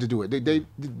 It's easy to do it. They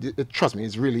trust me,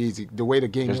 it's really easy. The way the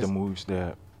game just is. the moves,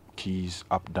 the keys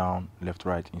up, down, left,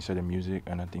 right inside the music,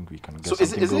 and I think we can get So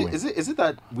something going. is it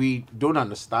that we don't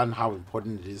understand how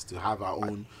important it is to have our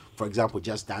own, for example,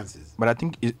 just dances? But I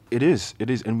think it is,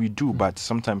 and we do. But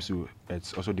sometimes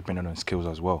it's also dependent on skills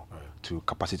as well, to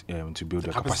capacity, to build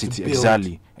the capacity. to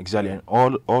build. Exactly. And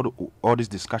all this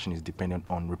discussion is dependent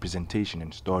on representation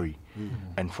and story,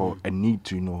 and for a need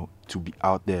to to be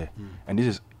out there. And this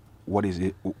is what is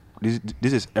it.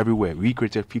 This is everywhere. We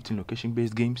created 15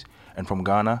 location-based games, and from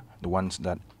Ghana, the ones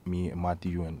that me,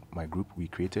 Matthew, and my group we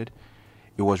created,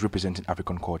 it was representing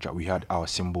African culture. We had our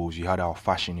symbols, we had our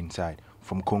fashion inside.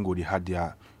 From Congo, they had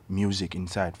their music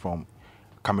inside. From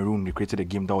Cameroon, they created a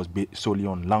game that was solely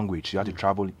on language. You had to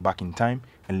travel back in time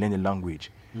and learn the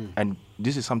language. And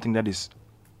this is something that is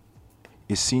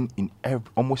seen in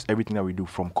almost everything that we do,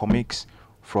 from comics,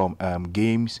 from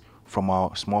games, from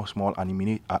our small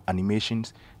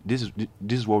animations. This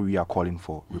is what we are calling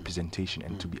for: representation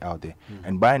and to be out there.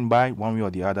 And by one way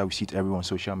or the other, we see it everywhere on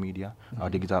social media.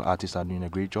 Our digital artists are doing a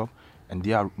great job, and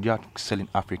they are selling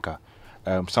Africa.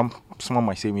 Someone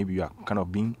might say maybe we are kind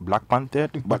of being Black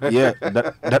Panthered, but yeah,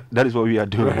 that is what we are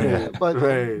doing. Yeah.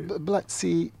 But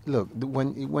see, look,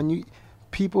 when you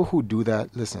people who do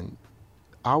that, listen,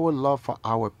 our love for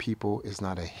our people is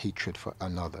not a hatred for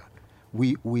another.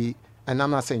 We and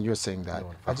I'm not saying you're saying that.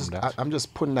 I'm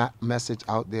just putting that message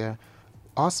out there.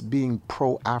 Us being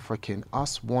pro-African,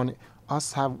 us wanting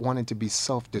to be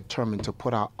self-determined, to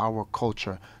put out our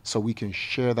culture so we can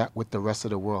share that with the rest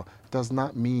of the world, does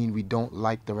not mean we don't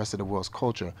like the rest of the world's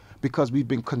culture, because we've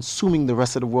been consuming the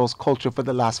rest of the world's culture for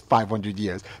the last 500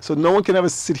 years. So no one can ever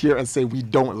sit here and say we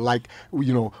don't like,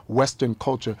 Western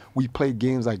culture. We play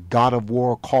games like God of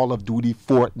War, Call of Duty,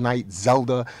 Fortnite,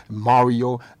 Zelda,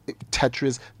 Mario,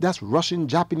 Tetris. That's Russian,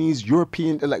 Japanese,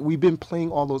 European. Like, we've been playing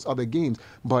all those other games,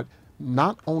 but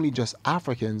not only just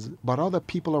Africans, but other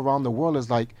people around the world is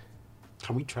like,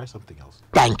 can we try something else?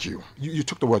 Thank you. You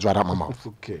took the words right out of my mouth.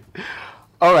 Okay.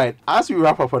 All right. As we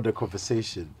wrap up on the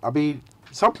conversation, I mean,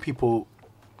 some people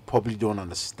probably don't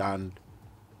understand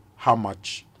how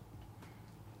much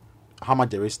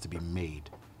there is to be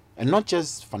made, and not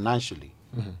just financially,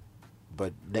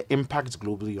 but the impacts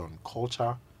globally on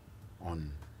culture,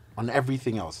 on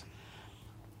everything else.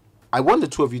 I want the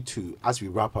two of you to, as we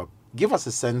wrap up, give us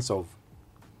a sense of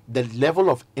the level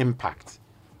of impact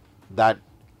that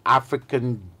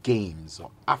African games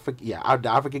or the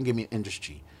African gaming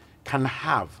industry can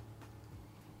have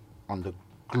on the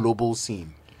global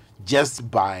scene just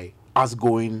by us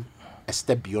going a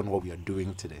step beyond what we are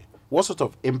doing today. What sort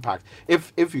of impact,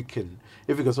 if you can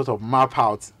sort of map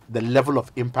out the level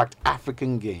of impact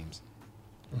African games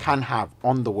can have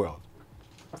on the world,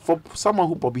 for someone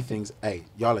who probably thinks, hey,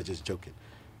 y'all are just joking,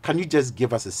 can you just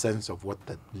give us a sense of what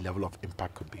the level of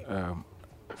impact could be?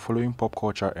 Following pop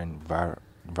culture and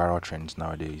viral trends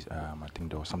nowadays, I think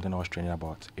there was something I was training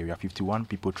about Area 51,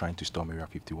 people trying to storm Area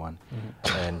 51,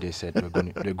 and they said they're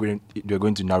going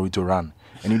to Naruto run,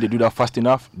 and if they do that fast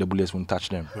enough, the bullets won't touch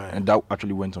them. Right. And that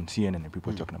actually went on CNN and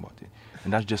people talking about it,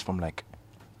 and that's just from like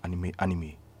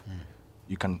anime.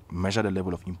 You can measure the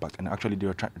level of impact, and actually they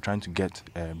were trying to get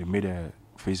they made a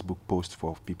Facebook post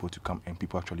for people to come, and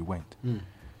people actually went.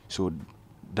 So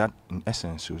that in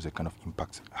essence shows the kind of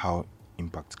impact, how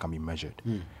impact can be measured.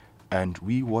 And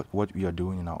what we are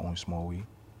doing in our own small way,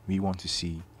 we want to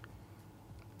see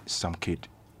some kid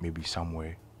maybe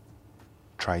somewhere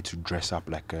try to dress up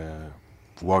like a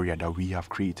warrior that we have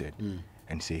created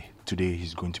and say, today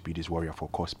he's going to be this warrior for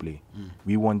cosplay.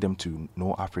 We want them to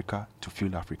know Africa, to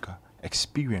feel Africa,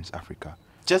 experience Africa.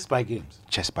 Just by games?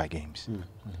 Just by games.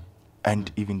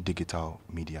 And even digital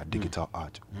media, digital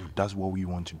art. That's what we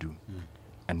want to do.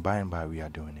 And by we are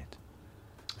doing it.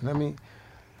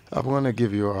 I'm going to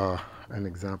give you an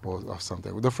example of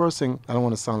something. The first thing, I don't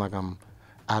want to sound like I'm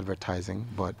advertising,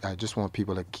 but I just want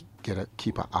people to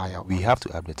keep an eye out. We have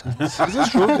to advertise. This is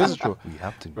true. This is true. We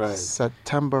have to. Right.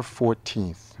 September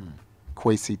 14th,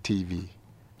 Kwesi TV.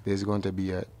 There's going to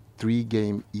be a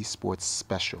 3-game esports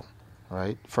special,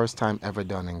 right? First time ever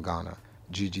done in Ghana.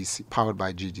 GGC, powered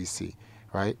by GGC,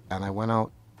 right? And I went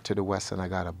out to the West and I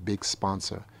got a big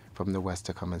sponsor from the West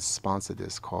to come and sponsor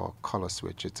this called Color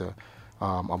Switch. It's a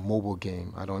mobile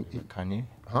game. Kanye?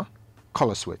 Huh?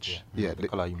 Color Switch. Yeah. The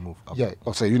color you move up. Yeah.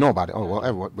 Oh, so you know about it. Oh, well,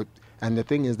 everyone. And the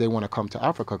thing is, they want to come to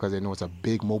Africa because they know it's a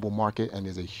big mobile market and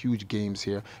there's a huge games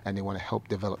here, and they want to help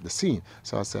develop the scene.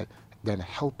 So I said, then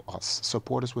help us,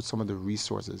 support us with some of the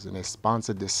resources, and they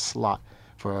sponsored this slot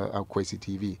for Kwesi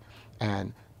TV.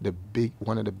 And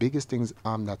one of the biggest things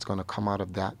that's going to come out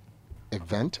of that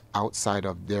event, outside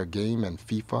of their game and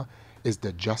FIFA, is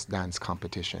the Just Dance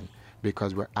competition.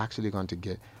 because we're actually going to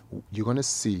get, you're going to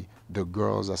see the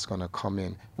girls that's going to come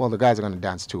in. Well, the guys are going to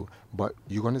dance too, but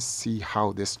you're going to see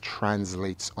how this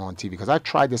translates on TV. Because I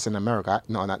tried this in America,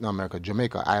 no, not America,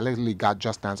 Jamaica. I literally got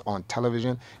Just Dance on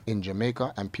television in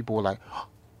Jamaica, and people were like,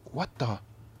 what the?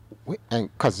 And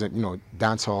because, you know,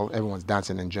 dance hall, everyone's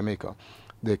dancing in Jamaica.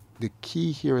 The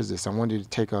key here is this. I want you to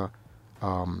take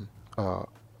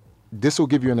this will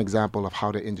give you an example of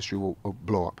how the industry will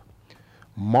blow up.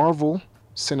 Marvel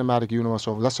Cinematic Universe,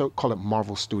 or let's call it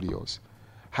Marvel Studios,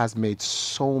 has made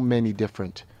so many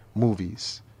different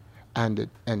movies, and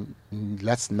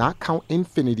let's not count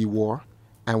Infinity War,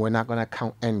 and we're not going to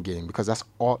count Endgame, because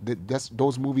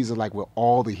those movies are like with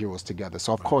all the heroes together.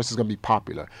 So of course it's going to be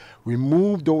popular.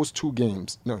 Remove those two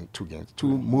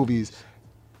movies.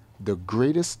 The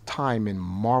greatest time in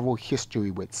Marvel history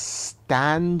with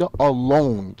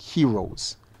stand-alone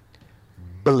heroes: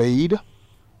 Blade,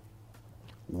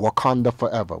 Wakanda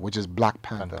Forever, which is Black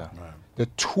Panther. Right. The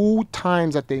 2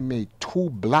 times that they made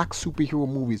 2 black superhero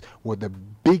movies were the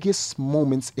biggest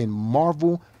moments in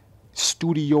Marvel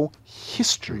studio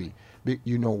history.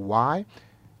 You know why?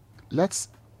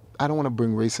 I don't want to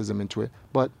bring racism into it,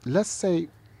 but let's say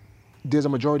there's a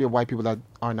majority of white people that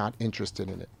are not interested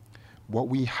in it. What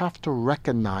we have to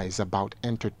recognize about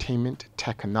entertainment,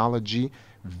 technology,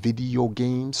 video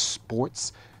games,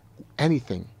 sports,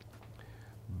 anything,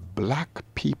 black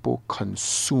people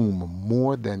consume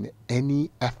more than any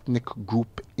ethnic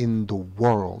group in the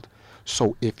world.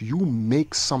 So if you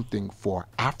make something for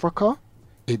Africa,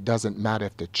 it doesn't matter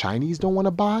if the Chinese don't want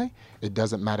to buy. It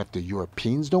doesn't matter if the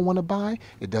Europeans don't want to buy.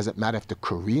 It doesn't matter if the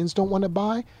Koreans don't want to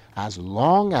buy. As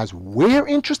long as we're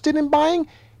interested in buying,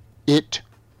 it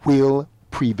will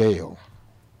prevail.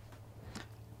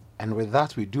 And with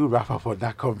that, we do wrap up on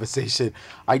that conversation.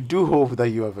 I do hope that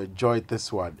you have enjoyed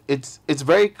this one. It's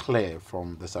very clear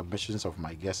from the submissions of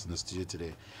my guests in the studio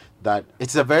today that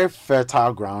it's a very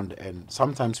fertile ground, and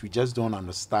sometimes we just don't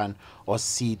understand or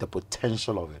see the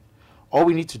potential of it. All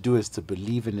we need to do is to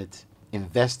believe in it,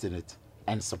 invest in it,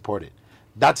 and support it.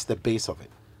 That's the base of it.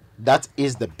 That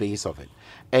is the base of it.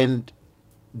 And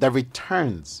the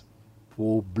returns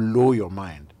will blow your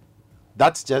mind.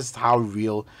 That's just how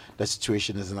real the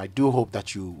situation is, and I do hope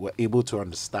that you were able to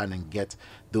understand and get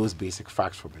those basic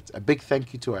facts from it. A big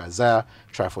thank you to Isaiah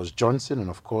Triforce Johnson, and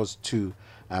of course to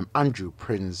Andrew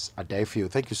Prince Adefio.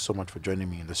 Thank you so much for joining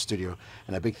me in the studio,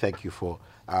 and a big thank you for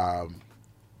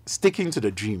sticking to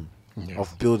the dream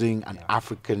of building an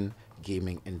African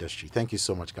gaming industry. Thank you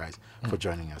so much, guys, for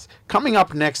joining us. Coming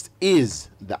up next is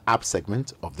the app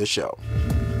segment of the show.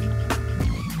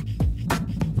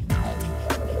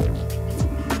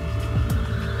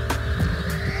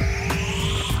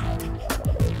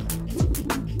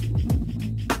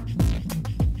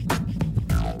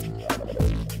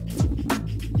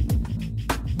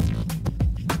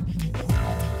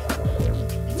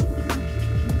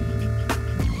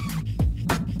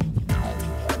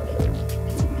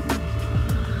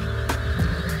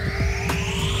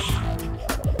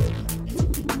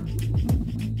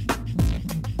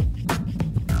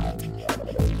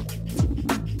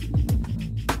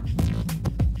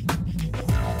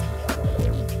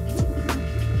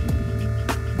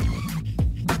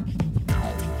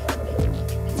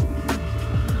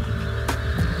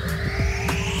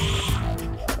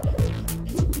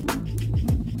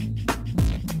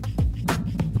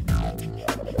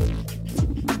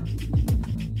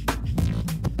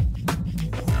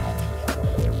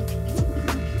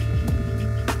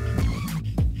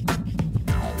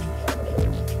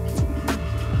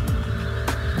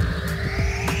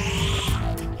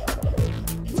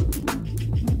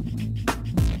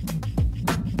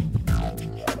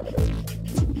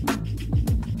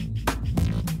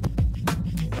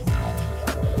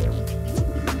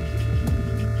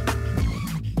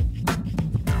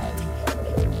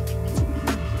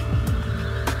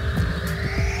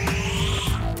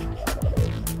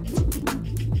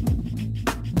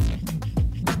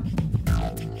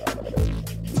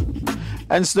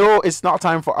 And so it's now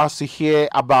time for us to hear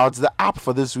about the app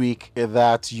for this week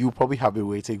that you probably have been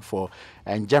waiting for.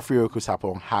 And Jeffrey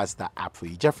Okusapong has that app for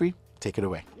you. Jeffrey, take it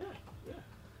away.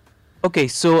 Okay,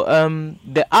 so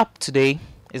the app today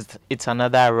it's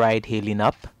another ride-hailing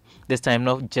app. This time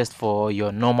not just for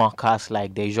your normal cars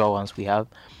like the usual ones we have.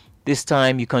 This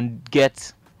time you can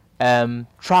get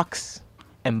trucks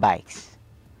and bikes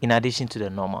in addition to the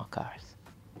normal cars.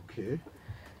 Okay.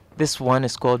 This one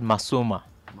is called Masoma.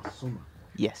 Masoma.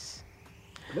 Yes.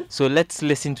 So let's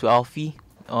listen to Alfie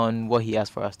on what he has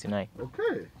for us tonight.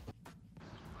 Okay.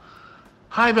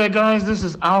 Hi there, guys. This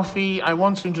is Alfie. I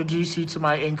want to introduce you to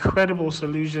my incredible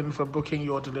solution for booking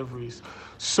your deliveries.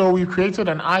 So, we've created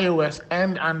an iOS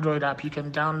and Android app you can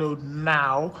download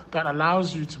now that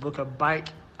allows you to book a bike,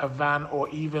 a van, or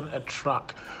even a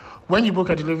truck. When you book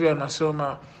a delivery on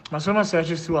Masoma, Masoma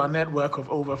searches through our network of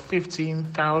over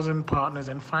 15,000 partners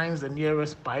and finds the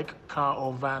nearest bike, car,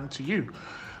 or van to you.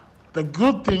 The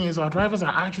good thing is our drivers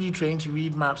are actually trained to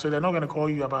read maps, so they're not going to call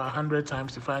you about 100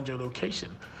 times to find your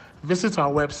location. Visit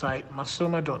our website,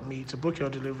 masoma.me, to book your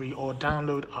delivery or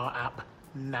download our app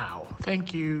now.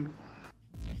 Thank you.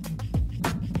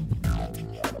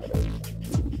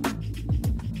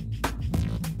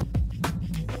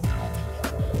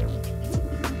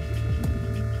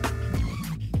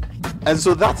 And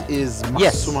so that is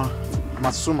Yes.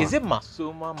 Masoma. Is it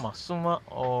Masoma,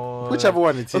 or Whichever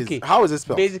one it is. Okay. How is it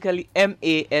spelled? Basically,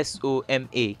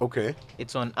 Masoma. Okay.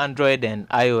 It's on Android and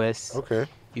iOS. Okay.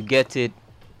 You get it.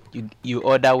 You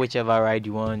order whichever ride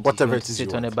you want. Whatever if it you is want to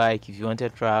sit you on a want. bike, if you want a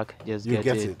truck, just You get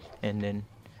get it, it. and then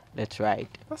let's ride.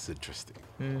 That's interesting.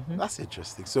 Mhm. That's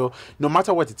interesting. So no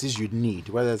matter what it is you need,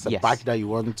 whether it's a Yes. bike that you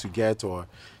want to get or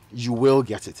you will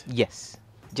get it. Yes,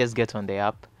 just get on the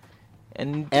app,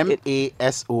 and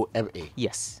Masoma.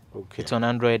 yes, Okay. it's on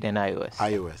Android and iOS.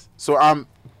 iOS. So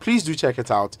please do check it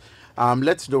out.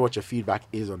 Let's know what your feedback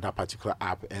is on that particular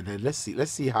app, and then let's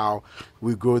see how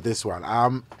we grow this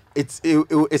one.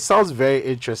 It sounds very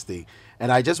interesting, and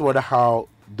I just wonder how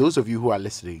those of you who are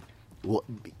listening will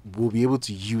be able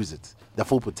to use it, the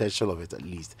full potential of it at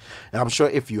least. And I'm sure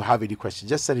if you have any questions,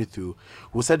 just send it through.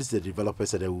 We'll send it to the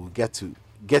developers, and then we'll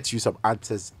get you some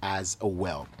answers as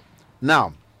well.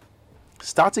 Now,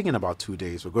 starting in about 2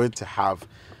 days, we're going to have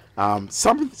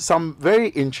some very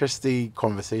interesting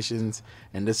conversations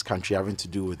in this country having to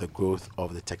do with the growth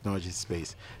of the technology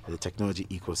space and the technology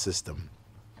ecosystem.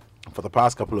 For the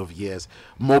past couple of years,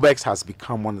 Mobex has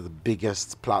become one of the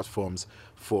biggest platforms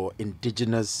for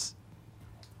indigenous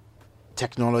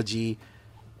technology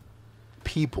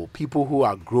people who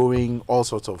are growing all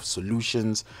sorts of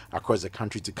solutions across the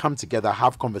country to come together,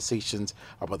 have conversations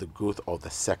about the growth of the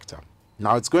sector.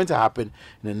 Now, it's going to happen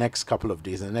in the next couple of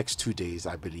days, in the next 2 days,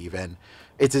 I believe, and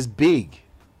it is big.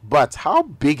 But how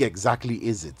big exactly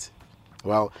is it?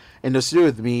 Well, in the studio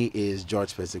with me is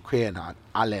George Pesekwe and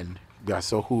Alan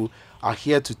Biaso, who are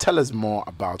here to tell us more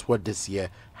about what this year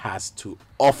has to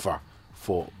offer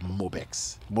for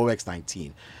Mobex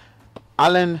 19.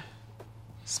 Alan,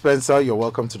 Spencer, you're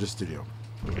welcome to the studio.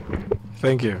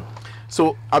 Thank you.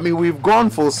 So, I mean, we've gone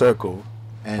full circle,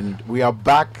 and we are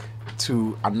back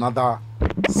to another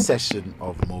session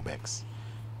of Mobex.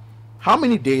 How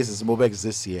many days is Mobex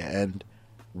this year, and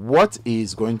what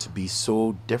is going to be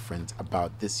so different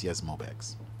about this year's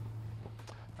Mobex?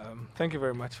 Thank you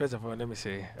very much. First of all, let me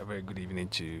say a very good evening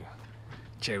to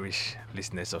cherished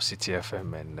listeners of City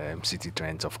FM and City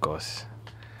Trends, of course.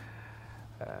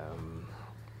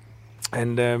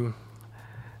 And a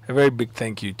very big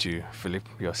thank you to Philip,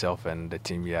 yourself, and the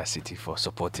team here at City for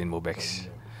supporting Mobex.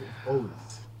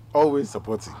 Always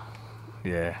supporting.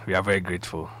 Yeah, we are very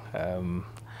grateful.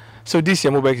 So this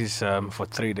year Mobex is for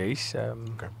 3 days.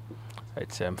 Okay.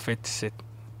 It's 5th, 6th,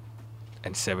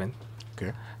 and 7th.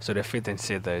 Okay. So the 5th and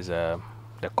 6th is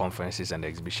the conferences and the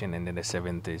exhibition, and then the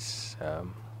 7th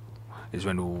is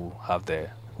when we'll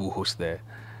host the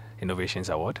Innovations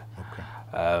Award. Okay.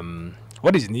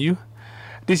 What is new?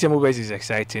 This year Mobex is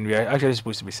exciting. We are actually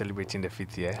supposed to be celebrating the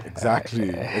 5th year.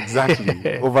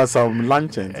 Exactly. Over some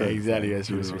luncheon. Exactly. Yes,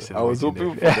 we will be I was celebrating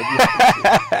hoping for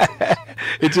that.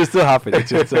 it will still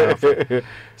happen.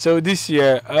 So this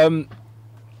year, a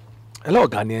lot of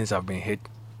Ghanaians have been hit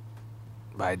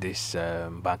by this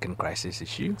banking crisis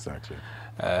issue. Exactly.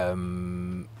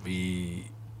 We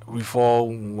for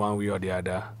one way or the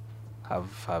other have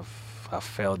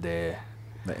felt the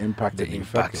impact.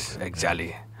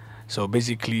 Exactly. So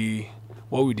basically,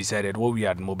 what we at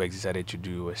Mobex decided to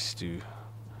do was to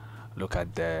look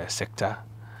at the sector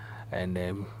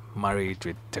and marry it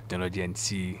with technology and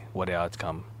see what the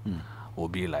outcome will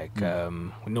be like. We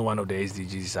know one of the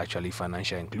SDGs is actually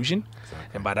financial inclusion,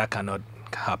 but that cannot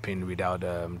happen without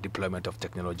deployment of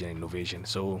technology and innovation.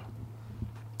 So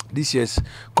this year's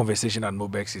conversation at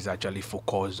Mobex is actually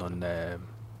focused on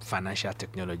financial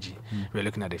technology. We're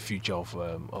looking at the future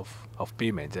of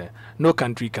payment. No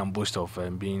country can boast of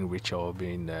being rich or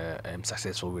being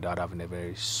successful without having a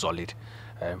very solid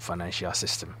financial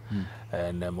system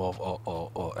and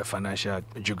or a financial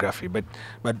geography. But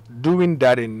doing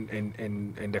that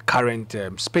in the current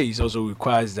space also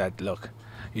requires that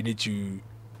you need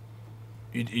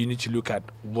to look at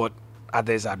what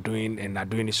others are doing and are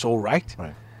doing it so right.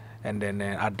 and then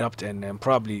adapt and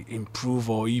probably improve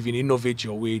or even innovate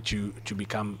your way to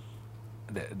become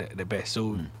the best.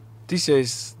 So this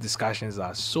year's discussions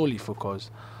are solely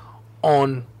focused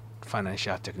on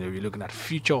financial technology. We're looking at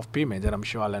future of payment, and I'm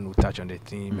sure Alan will touch on the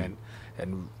theme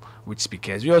and with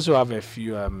speakers. We also have a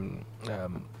few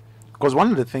because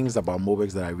one of the things about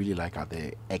Mobex that I really like are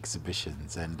the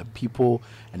exhibitions and the people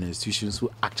and the institutions who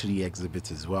actually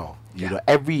exhibit as well. You know,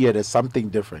 every year there's something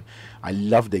different. I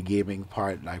love the gaming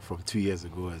part, like from 2 years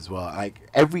ago as well. Like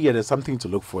every year there's something to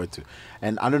look forward to.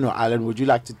 And I don't know, Alan, would you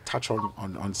like to touch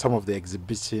on some of the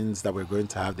exhibitions that we're going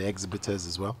to have, the exhibitors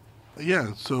as well?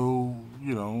 Yeah, so,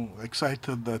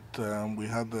 excited that we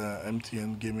had the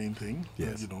MTN gaming thing.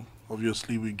 Yes.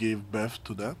 Obviously we gave birth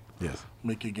to that. Yes.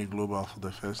 Making it global for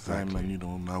the first time,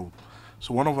 and now,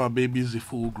 so one of our babies is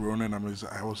full grown, and I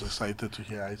was excited to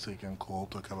hear Isaac and Cole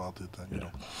talk about it, and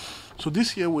so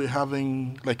this year we're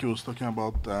having, like he was talking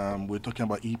about, we're talking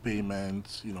about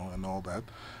e-payments, and all that.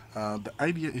 The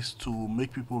idea is to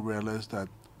make people realize that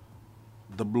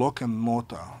the brick and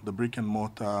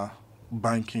mortar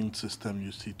banking system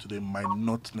you see today might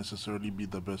not necessarily be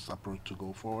the best approach to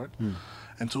go forward.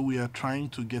 And so we are trying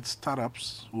to get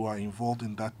startups who are involved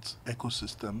in that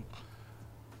ecosystem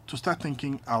to start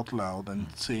thinking out loud and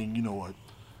saying, you know what,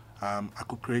 I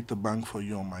could create a bank for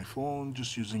you on my phone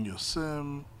just using your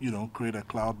SIM, create a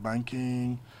cloud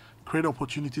banking, create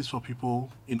opportunities for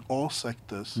people in all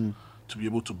sectors to be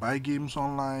able to buy games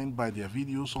online, buy their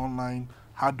videos online.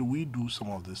 How do we do some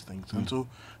of these things? And so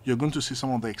you're going to see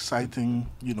some of the exciting,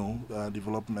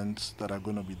 developments that are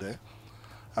going to be there.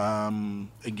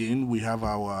 Again, we have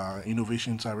our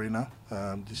Innovations Arena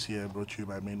this year brought to you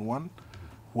by Main One,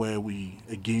 where we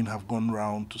again have gone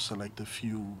round to select a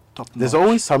few top-notch. There's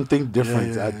always something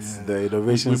different at the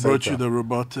Innovation Center. We brought Center. you the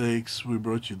robotics, we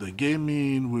brought you the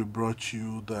gaming, we brought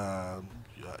you the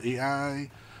AI.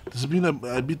 There's been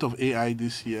a bit of AI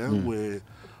this year. We're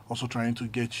also trying to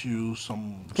get you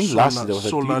some I think last year there was a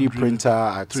 3D printer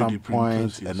at some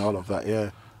point yes. and all of that,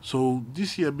 yeah. So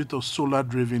this year a bit of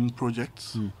solar-driven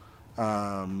projects,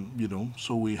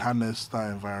 so we harness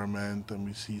our environment and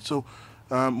we see. So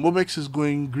Mobex is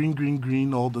going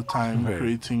green all the time,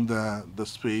 creating the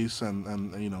space and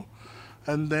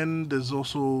and then there's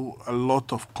also a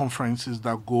lot of conferences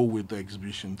that go with the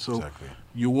exhibition. So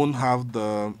you won't have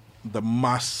the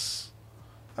mass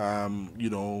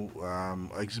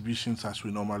exhibitions as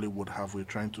we normally would have. We're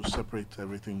trying to separate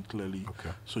everything clearly,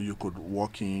 so you could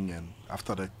walk in, and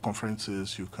after the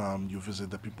conferences you come, you visit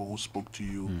the people who spoke to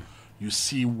you, you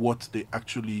see what they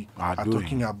actually are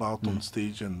talking about on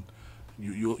stage, and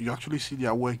you actually see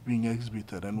their work being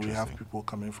exhibited. And we have people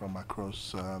coming from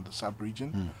across the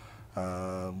sub-region.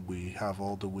 We have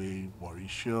all the way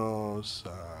Mauritius,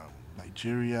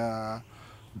 Nigeria,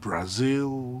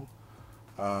 Brazil,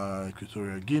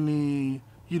 Equatorial Guinea,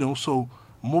 so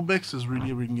Mobex is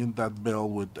really ringing that bell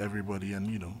with everybody,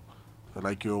 and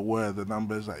like you're aware, the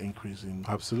numbers are increasing.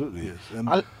 Absolutely.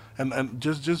 Yes, and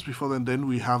just before then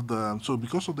we have so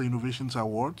because of the Innovations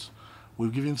Awards,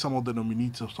 we've given some of the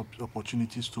nominees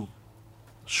opportunities to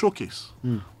showcase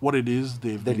what it is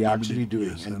they're actually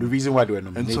doing, and the reason why they were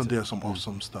nominated. And so there's some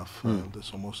awesome stuff. There's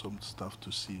some awesome stuff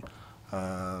to see.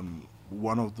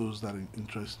 One of those that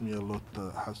interests me a lot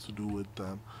has to do with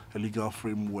a legal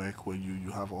framework where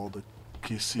you have all the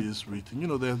cases written.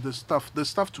 There's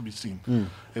stuff to be seen.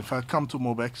 In fact, come to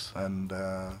Mobex, and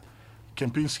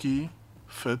Kempinski,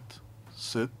 5th,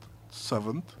 6th,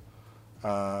 7th,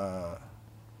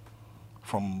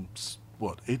 from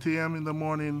 8 a.m. in the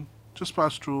morning. Just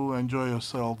pass through, enjoy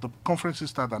yourself. The conferences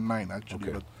start at 9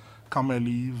 actually, but come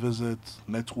early, visit,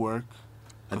 network.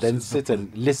 And then sit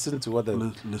and listen to what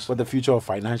the future of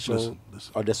financial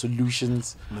or the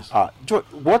solutions are.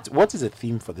 What is the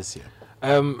theme for this year?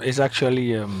 It's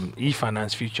actually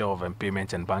e-finance, future of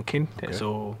payment and banking.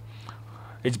 So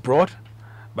it's broad,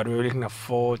 but we're looking at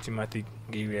 4 thematic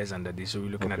areas under this. So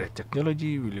we're looking at the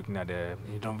technology, we're looking at the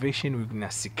innovation, we're looking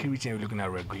at security, and we're looking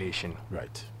at regulation.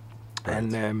 Right.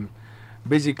 And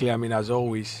basically, as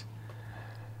always,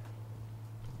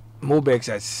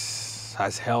 Mobex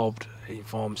has helped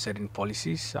inform certain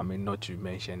policies. Not to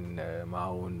mention our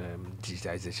own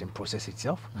digitization process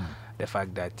itself. The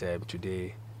fact that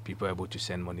today people are able to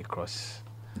send money across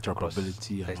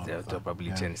interoperability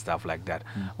and stuff like that.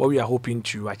 What we are hoping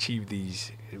to achieve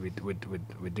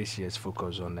with this year's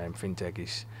focus on fintech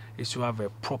is to have a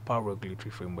proper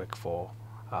regulatory framework for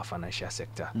our financial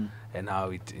sector and how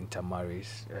it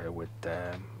intermarries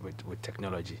with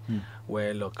technology.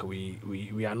 Where look,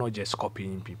 we are not just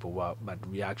copying people, but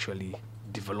we are actually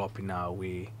developing our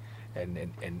way and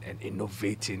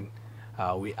innovating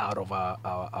our way out of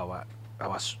our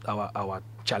our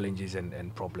challenges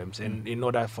and problems, and in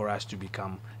order for us to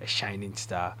become a shining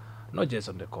star, not just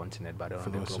on the continent but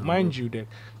on the globe. Mind you, that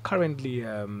currently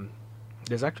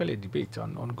there's actually a debate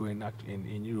ongoing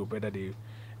in Europe whether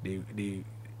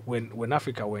when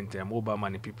Africa went mobile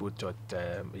money, people thought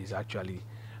we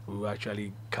will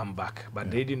actually come back, but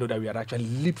they didn't know that we had actually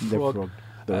leapfrogged.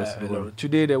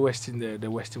 Today the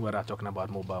Western world are talking about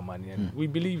mobile money, and we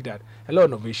believe that a lot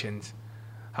of innovations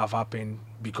have happened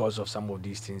because of some of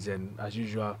these things, and as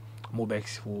usual,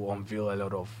 Mobex will unveil a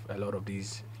lot of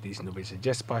these innovations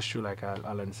just past you, like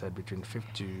Alan said, between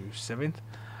 5th to 7th.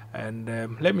 And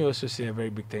let me also say a very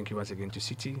big thank you once again to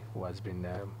Citi, who has been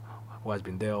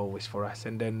there always for us.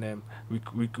 And then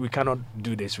we cannot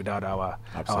do this without our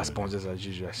sponsors as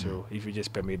usual. So if you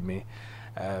just permit me,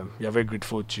 we are very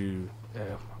grateful to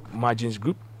Margins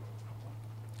Group,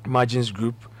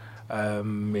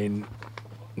 Main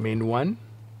One,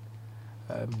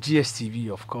 GSTV,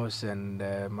 of course, and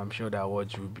I'm sure the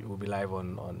awards will be live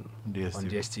on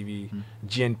GSTV,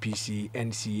 GNPC,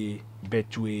 NCA,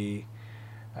 Betway,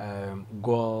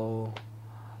 GOL,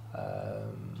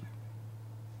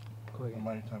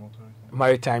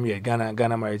 Maritime,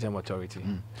 Ghana Maritime Authority,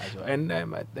 as well. And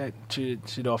to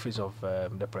the office of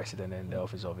the president and the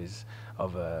office of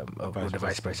the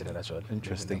vice president as well.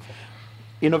 Interesting.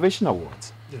 Innovation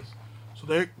Awards. Yes. So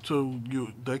the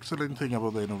excellent thing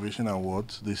about the Innovation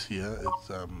Awards this year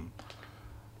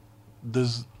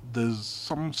is there's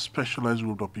some specialized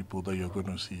group of people that you're going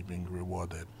to see being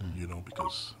rewarded,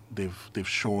 because they've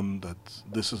shown that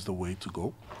this is the way to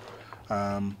go.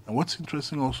 And what's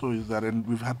interesting also is that, and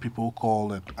we've had people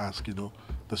call and ask,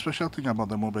 the special thing about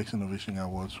the Mobex Innovation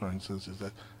Awards, for instance, is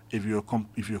that if you're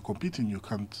competing, you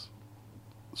can't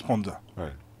sponsor.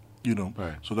 Right.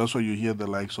 Right. So that's why you hear the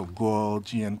likes of GOL,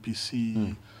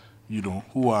 GNPC,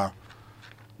 who are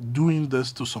doing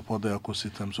this to support the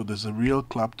ecosystem. So there's a real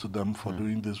clap to them for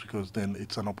doing this, because then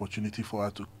it's an opportunity for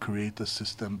us to create a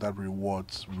system that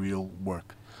rewards real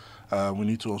work. We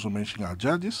need to also mention our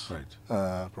judges, right?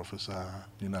 Professor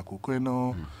Nina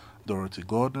Kukweno, Dorothy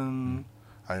Gordon,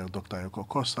 Dr. Ayoko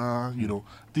Kosa.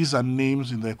 These are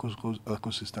names in the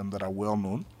ecosystem that are well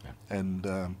known, and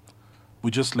we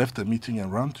just left a meeting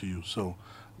and ran to you. So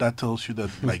that tells you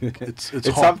that it's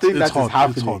hot. Something that hot. is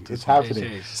happening. It's happening.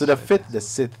 It is. So the 5th, the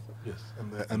 6th. Yes,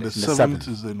 and the 7th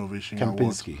is the Innovation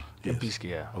Kempinski. Award. Kempinski,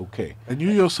 yeah. Okay. And you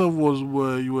yourself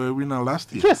you were a winner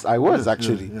last year. Yes, I was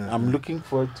actually. I'm looking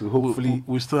forward to hopefully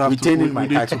we still have retaining we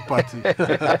need to party.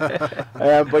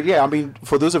 But yeah, I mean,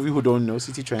 for those of you who don't know,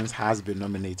 Citi Trends has been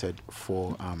nominated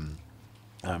for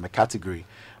a category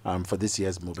for this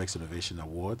year's Mobex Innovation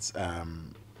Awards.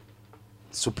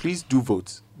 So please do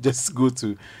vote. Just go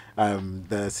to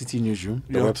the Citi Newsroom,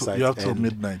 the website. You have till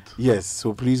midnight. Yes,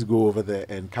 so please go over there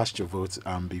and cast your vote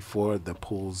before the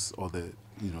polls or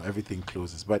everything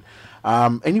closes. But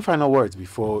any final words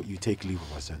before you take leave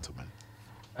of us, gentlemen?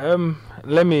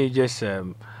 Let me just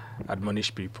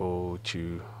admonish people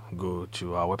to go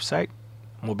to our website,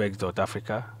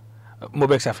 mobex.africa,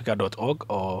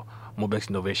 mobexafrica.org or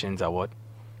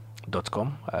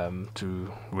mobexinnovationsaward.com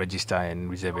to register and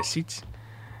reserve a seat.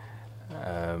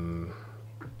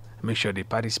 Make sure they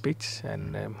participate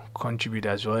and contribute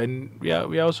as well. And we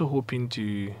are also hoping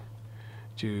to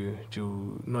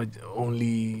not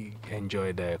only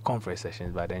enjoy the conference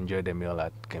sessions, but enjoy the meal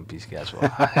at Kempinski as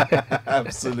well.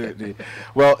 Absolutely.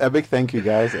 Well, a big thank you,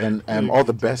 guys, and all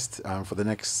the best for the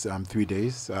next 3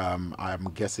 days. I'm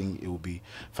guessing it will be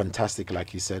fantastic,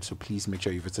 like you said. So please make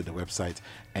sure you visit the website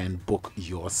and book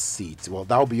your seat. Well,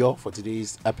 that will be all for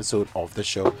today's episode of the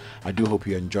show. I do hope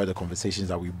you enjoyed the conversations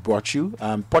that we brought you.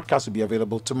 Podcast will be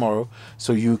available tomorrow,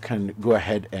 so you can go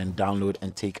ahead and download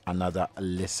and take another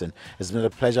listen. It's been a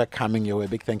pleasure coming your way. A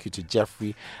big thank you to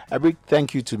Jeffrey. A big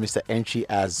thank you to Mr. Entry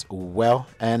as well.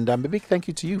 And a big thank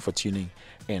you to you for tuning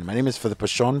in. My name is Philip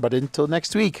Ashon, but until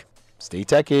next week, stay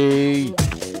techy.